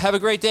right. Have a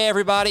great day,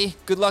 everybody.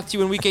 Good luck to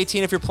you in Week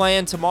 18 if you're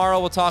playing. Tomorrow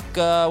we'll talk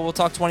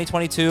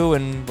 2022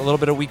 and a little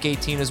bit of Week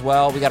 18 as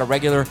well. We got a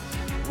regular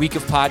week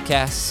of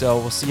podcasts, so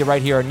we'll see you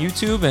right here on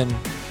YouTube and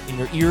in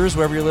your ears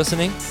wherever you're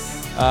listening.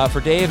 For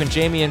Dave and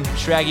Jamie and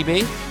Shraggy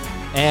B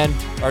and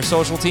our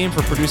social team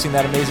for producing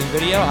that amazing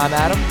video, I'm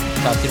Adam.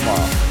 Talk to you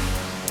tomorrow.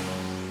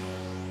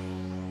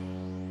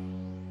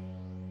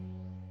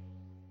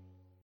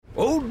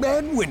 Old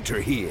Man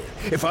Winter here.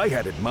 If I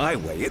had it my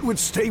way, it would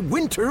stay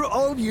winter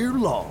all year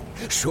long.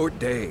 Short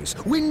days,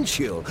 wind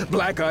chill,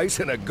 black ice,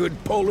 and a good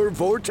polar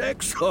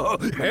vortex. Oh,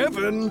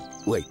 heaven.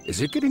 Wait,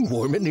 is it getting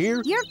warm in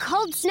here? Your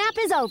cold snap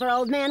is over,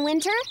 Old Man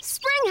Winter.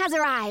 Spring has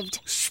arrived.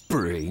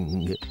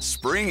 Spring.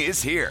 Spring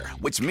is here,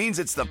 which means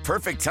it's the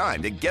perfect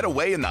time to get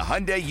away in the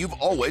Hyundai you've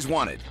always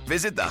wanted.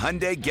 Visit the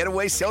Hyundai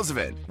Getaway Sales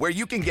Event, where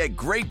you can get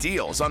great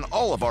deals on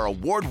all of our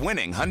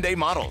award-winning Hyundai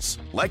models,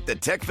 like the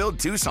tech-filled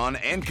Tucson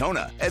and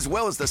Kona, as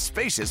well as the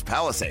spacious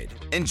Palisade.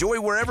 Enjoy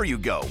wherever you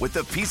go with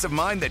the peace of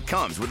mind that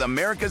comes with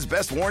America's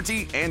best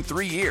warranty and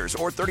 3 years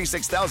or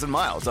 36,000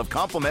 miles of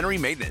complimentary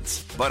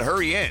maintenance. But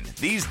hurry in,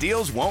 these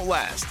deals won't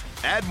last.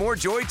 Add more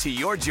joy to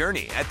your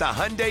journey at the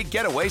Hyundai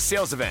Getaway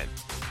Sales Event.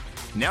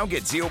 Now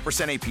get 0%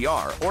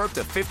 APR or up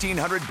to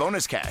 $1,500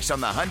 bonus cash on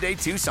the Hyundai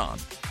Tucson.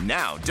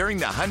 Now, during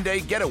the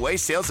Hyundai Getaway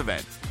Sales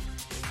Event.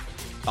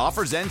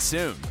 Offers end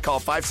soon. Call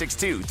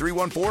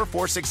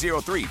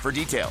 562-314-4603 for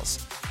details.